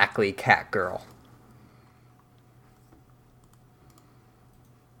 exactly Catgirl.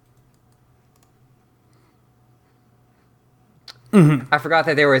 I forgot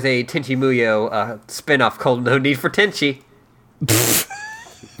that there was a Tenchi Muyo spin-off called No Need for Tenchi.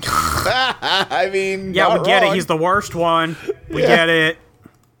 I mean, Yeah, not we get wrong. it. He's the worst one. We get it.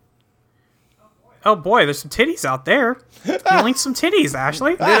 Oh boy, there's some titties out there. You linked some titties,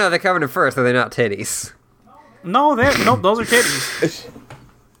 Ashley. No, they're covered in fur, so they're not titties. No, nope, those are titties.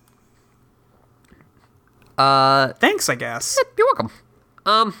 Thanks, I guess. You're welcome.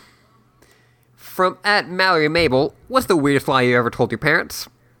 From @Mallory Mabel, what's the weirdest lie you ever told your parents?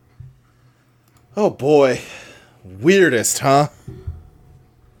 Oh boy. Weirdest, huh?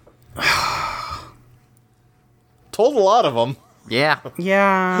 Told a lot of them. Yeah.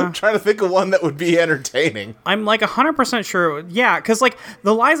 Yeah. I'm trying to think of one that would be entertaining. I'm like 100% sure. Yeah, because like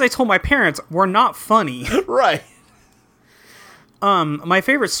the lies I told my parents were not funny. Right. My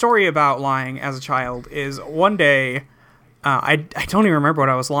favorite story about lying as a child is one day, I don't even remember what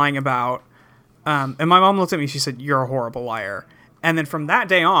I was lying about. And my mom looked at me, she said, "You're a horrible liar." And then from that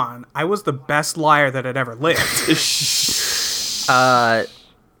day on, I was the best liar that had ever lived.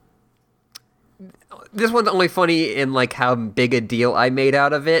 This one's only funny in, like, how big a deal I made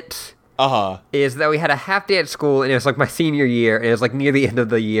out of it. Is that we had a half day at school, and it was, like, my senior year, and it was, like, near the end of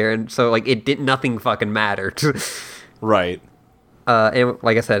the year, and so, like, nothing fucking mattered. Right. And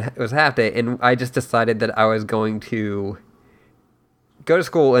like I said, it was half day, and I just decided that I was going to go to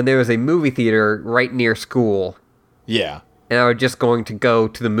school, and there was a movie theater right near school. Yeah. And I was just going to go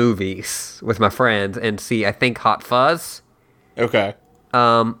to the movies with my friends and see, I think, Hot Fuzz. Okay.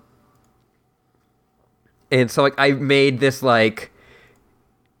 And so, like, I made this, like,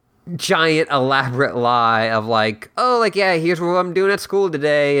 giant elaborate lie of, like, oh, like, yeah, here's what I'm doing at school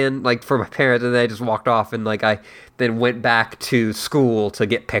today, and, like, for my parents, and then I just walked off, and, like, I then went back to school to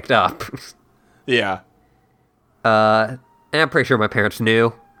get picked up. Yeah. And I'm pretty sure my parents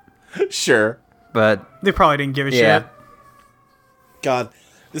knew, Sure. but, They probably didn't give a yeah. shit. God,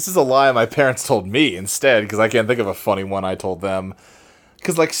 this is a lie my parents told me instead, because I can't think of a funny one I told them.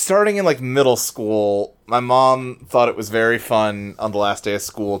 Because, like, starting in, like, middle school, my mom thought it was very fun on the last day of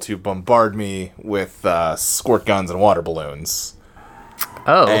school to bombard me with squirt guns and water balloons.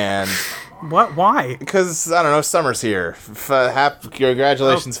 Oh. And What? Why? because, I don't know, summer's here.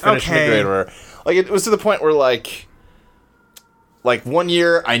 Congratulations, finishing okay. the grade. Or, like, it was to the point where, like, one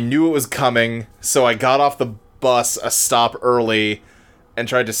year I knew it was coming, so I got off the bus a stop early and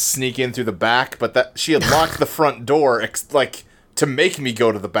tried to sneak in through the back, but that she had locked the front door, to make me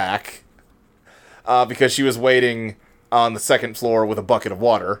go to the back, because she was waiting on the second floor with a bucket of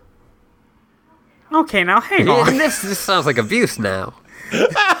water. Okay, now hang And on. this sounds like abuse now.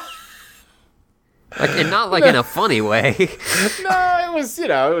 Like, and not, like, in a funny way. No, it was, it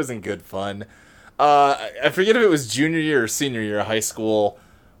wasn't good fun. I forget if it was junior year or senior year of high school,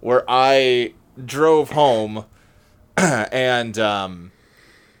 where I drove home, and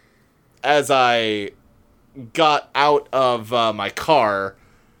as I got out of my car,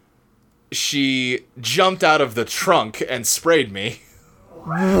 she jumped out of the trunk and sprayed me.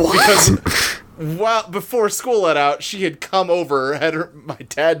 What? Because before school let out, she had come over, had my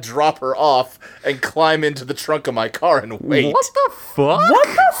dad drop her off, and climb into the trunk of my car and wait. What the fuck? What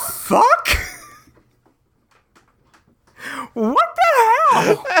the fuck? What the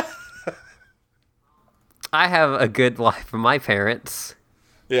hell? I have a good lie from my parents.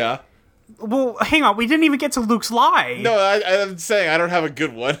 Yeah. Well, hang on. We didn't even get to Luke's lie. No, I'm saying I don't have a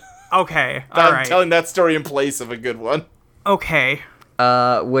good one. Okay. I'm All right. telling that story in place of a good one. Okay.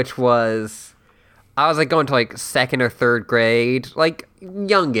 Which was, I was, like, going to, like, second or third grade, like,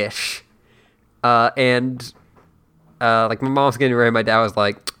 youngish. And like, my mom's getting ready, my dad was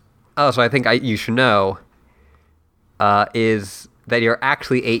like, oh, so I think you should know, is that you're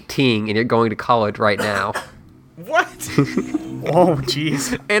actually 18 and you're going to college right now. What? Oh,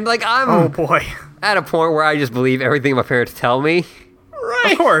 jeez. And, like, I'm Oh, boy. at a point where I just believe everything my parents tell me.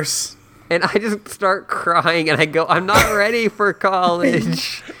 Right. Of course. And I just start crying, and I go, I'm not ready for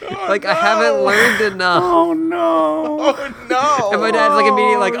college. Like, I haven't learned enough. Oh, no. Oh, no. And my dad's, like,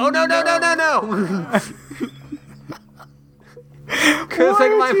 immediately like, oh, no, no, no, no, no. Because,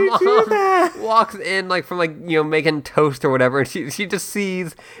 like, my mom walks in, like, from, like, making toast or whatever, and she just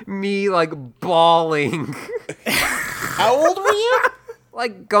sees me, like, bawling. How old were you?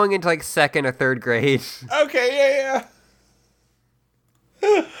 Like, going into, like, second or third grade. Okay, yeah.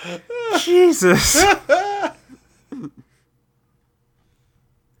 Jesus.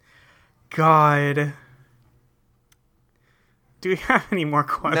 God. Do we have any more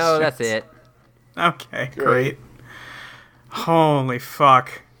questions? No, that's it. Okay, great. Holy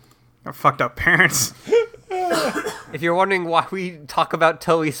fuck. Our fucked up parents. If you're wondering why we talk about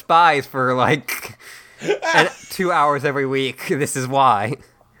Toei Spies for, like, 2 hours every week, this is why.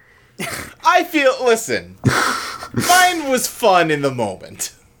 I feel, listen, mine was fun in the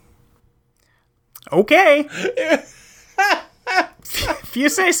moment. Okay. If you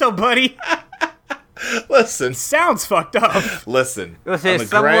say so, buddy. Listen, Sounds fucked up. listen. Listen,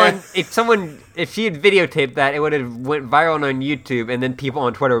 on the if she had videotaped that, it would have went viral on YouTube, and then people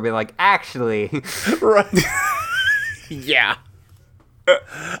on Twitter would be like, actually. Right. Yeah.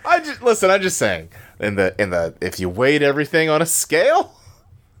 I'm just saying, if you weighed everything on a scale,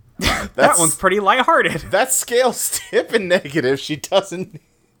 That one's pretty lighthearted. that scale's tipping negative. She doesn't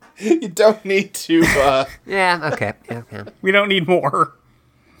You don't need to. Yeah, okay. Yeah, yeah. We don't need more.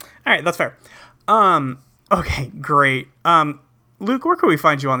 All right, that's fair. Okay, great. Luke, where can we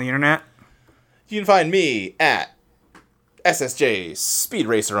find you on the internet? You can find me at SSJ Speed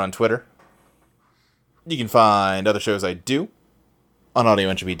Racer on Twitter. You can find other shows I do on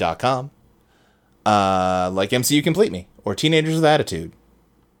audioentropy.com, like MCU Complete Me or Teenagers with Attitude.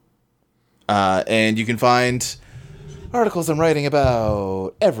 And you can find articles I'm writing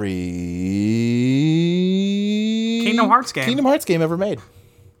about every Kingdom Hearts game ever made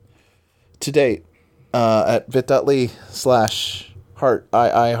to date at bit.ly/heart.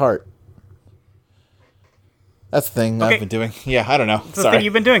 That's the thing Okay. I've been doing. Yeah, I don't know. That's the Sorry. thing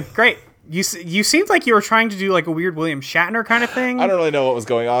you've been doing. Great. You seemed like you were trying to do like a weird William Shatner kind of thing. I don't really know what was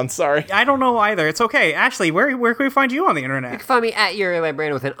going on. Sorry. I don't know either. It's okay. Ashley, where can we find you on the You internet? can find me at Yuri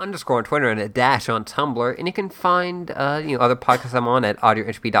Librarian with an underscore on Twitter and a dash on Tumblr. And you can find other podcasts I'm on at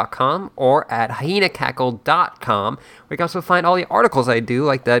audioentropy.com or at hyenacackle.com, where you can also find all the articles I do,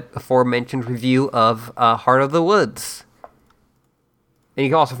 like that aforementioned review of Heart of the Woods. And you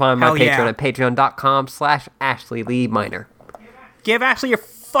can also find my Hell Patreon yeah. at patreon.com/Ashley Lee Minor. Give Ashley your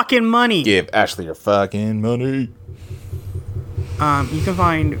fucking money. Give Ashley your fucking money. You can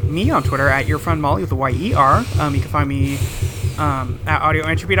find me on Twitter at your friend Molly with a Y-E-R. You can find me at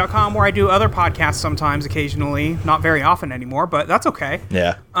audioentropy.com, where I do other podcasts sometimes, occasionally. Not very often anymore, but that's okay.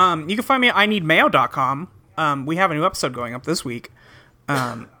 Yeah. You can find me at ineedmayo.com. We have a new episode going up this week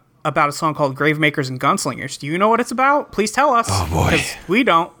about a song called Gravemakers and Gunslingers. Do you know what it's about? Please tell us. Oh, boy. 'Cause we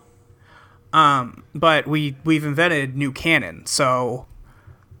don't. But we've invented new canon, so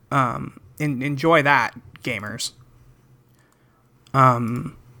enjoy that, gamers.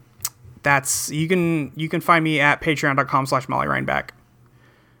 That's you can find me at patreon.com/MollyReinbeck.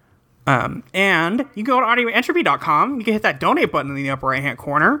 And you can go to audioentropy.com. You can hit that donate button in the upper right hand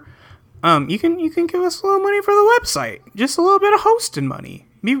corner. You can give us a little money for the website, just a little bit of hosting money.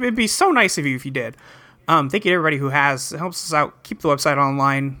 It'd be so nice of you if you did. Thank you to everybody who has. It helps us out, keep the website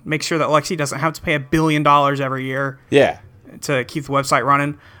online, make sure that Lexi doesn't have to pay $1 billion every year Yeah. to keep the website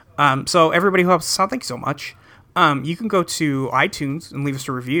running. So everybody who helps us out, thank you so much. You can go to iTunes and leave us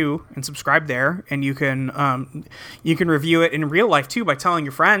a review and subscribe there, and you can review it in real life too by telling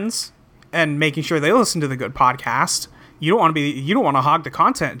your friends and making sure they listen to the good podcast. You don't want to hog the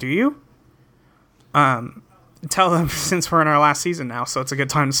content, do you? Tell them, since we're in our last season now, so it's a good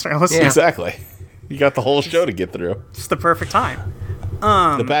time to start listening. Yeah. Exactly. You got the whole show to get through. It's the perfect time.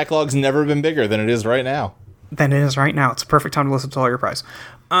 The backlog's never been bigger than it is right now. Than it is right now. It's a perfect time to listen to all your prize.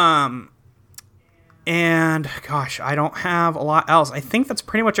 And gosh, I don't have a lot else. I think that's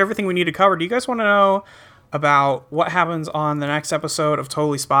pretty much everything we need to cover. Do you guys want to know about what happens on the next episode of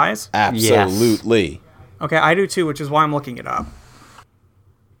Totally Spies? Absolutely. Okay, I do too, which is why I'm looking it up.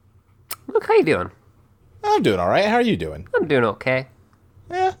 Look, how you doing? I'm doing all right. How are you doing? I'm doing okay.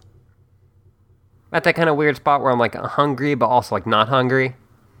 Yeah. At that kind of weird spot where I'm like hungry, but also like not hungry.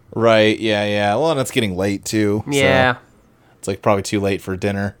 Right. Yeah. Yeah. Well, and it's getting late too. so Yeah. it's like probably too late for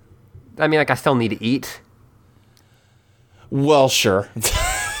dinner. I mean, like I still need to eat. Well, sure.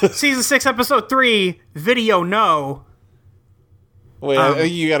 Season 6, Episode 3, video no. Wait, I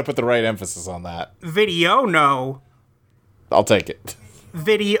think you got to put the right emphasis on that. Video no. I'll take it.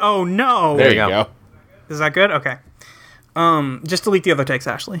 Video no. There you go. go. Is that good? Okay. Just delete the other takes,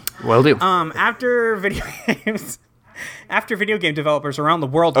 Ashley. Will do. After video game developers around the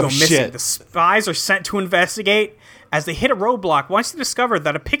world go missing, shit. the spies are sent to investigate. As they hit a roadblock, once they discover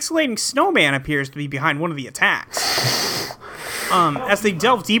that a pixelating snowman appears to be behind one of the attacks. As they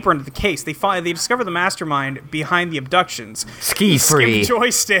delve deeper into the case, they discover the mastermind behind the abductions. Ski free. Skip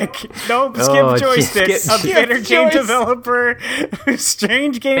Joystick. Nope, Oh, Skip Joystick. skip- A bitter game Joystick. developer whose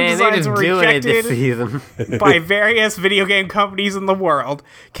strange game Man, they're designs just were doing it this rejected season. by various video game companies in the world.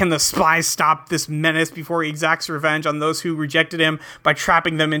 Can the spies stop this menace before he exacts revenge on those who rejected him by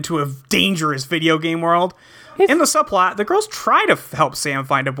trapping them into a dangerous video game world? In the subplot, the girls try to help Sam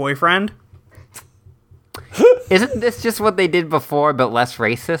find a boyfriend. Isn't this just what they did before, but less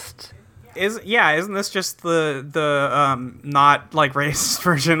racist? Isn't this just the not like racist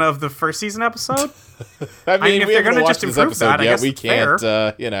version of the first season episode? I mean, if we they're haven't gonna watched just this improve episode that, I yet. guess We it's fair.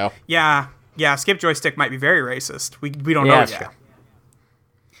 can't, Yeah. Skip Joystick might be very racist. We don't Yeah, know that's yet.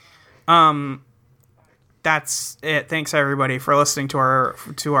 true. That's it. Thanks everybody for listening to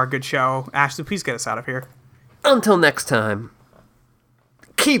our good show. Ashley, please get us out of here. Until next time,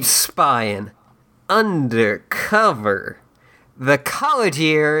 keep spying undercover. The college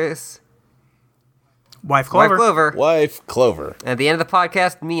years. Wife Clover. Wife Clover. Wife Clover. At the end of the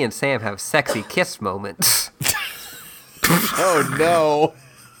podcast, me and Sam have sexy kiss moments. Oh, no.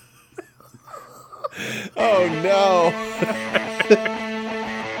 Oh no.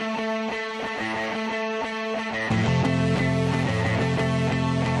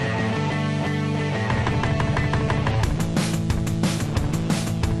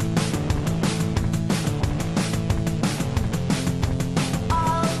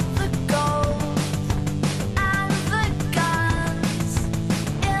 All the gold and the guns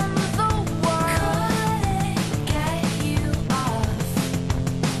in the world couldn't get you off.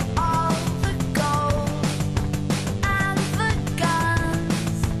 All the gold and the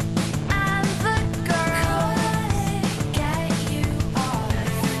guns and the girls couldn't get you off.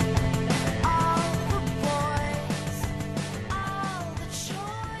 All the boys, all the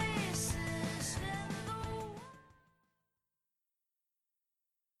choices in the world.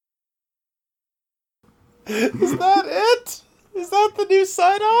 Is that it? Is that the new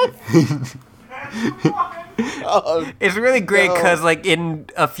sign off? Oh, It's really great No. because, like, in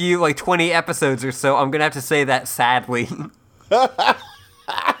a few, like, 20 episodes or so, I'm gonna have to say that sadly. well,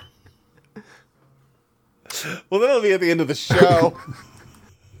 that'll be at the end of the show.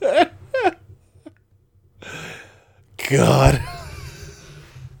 God.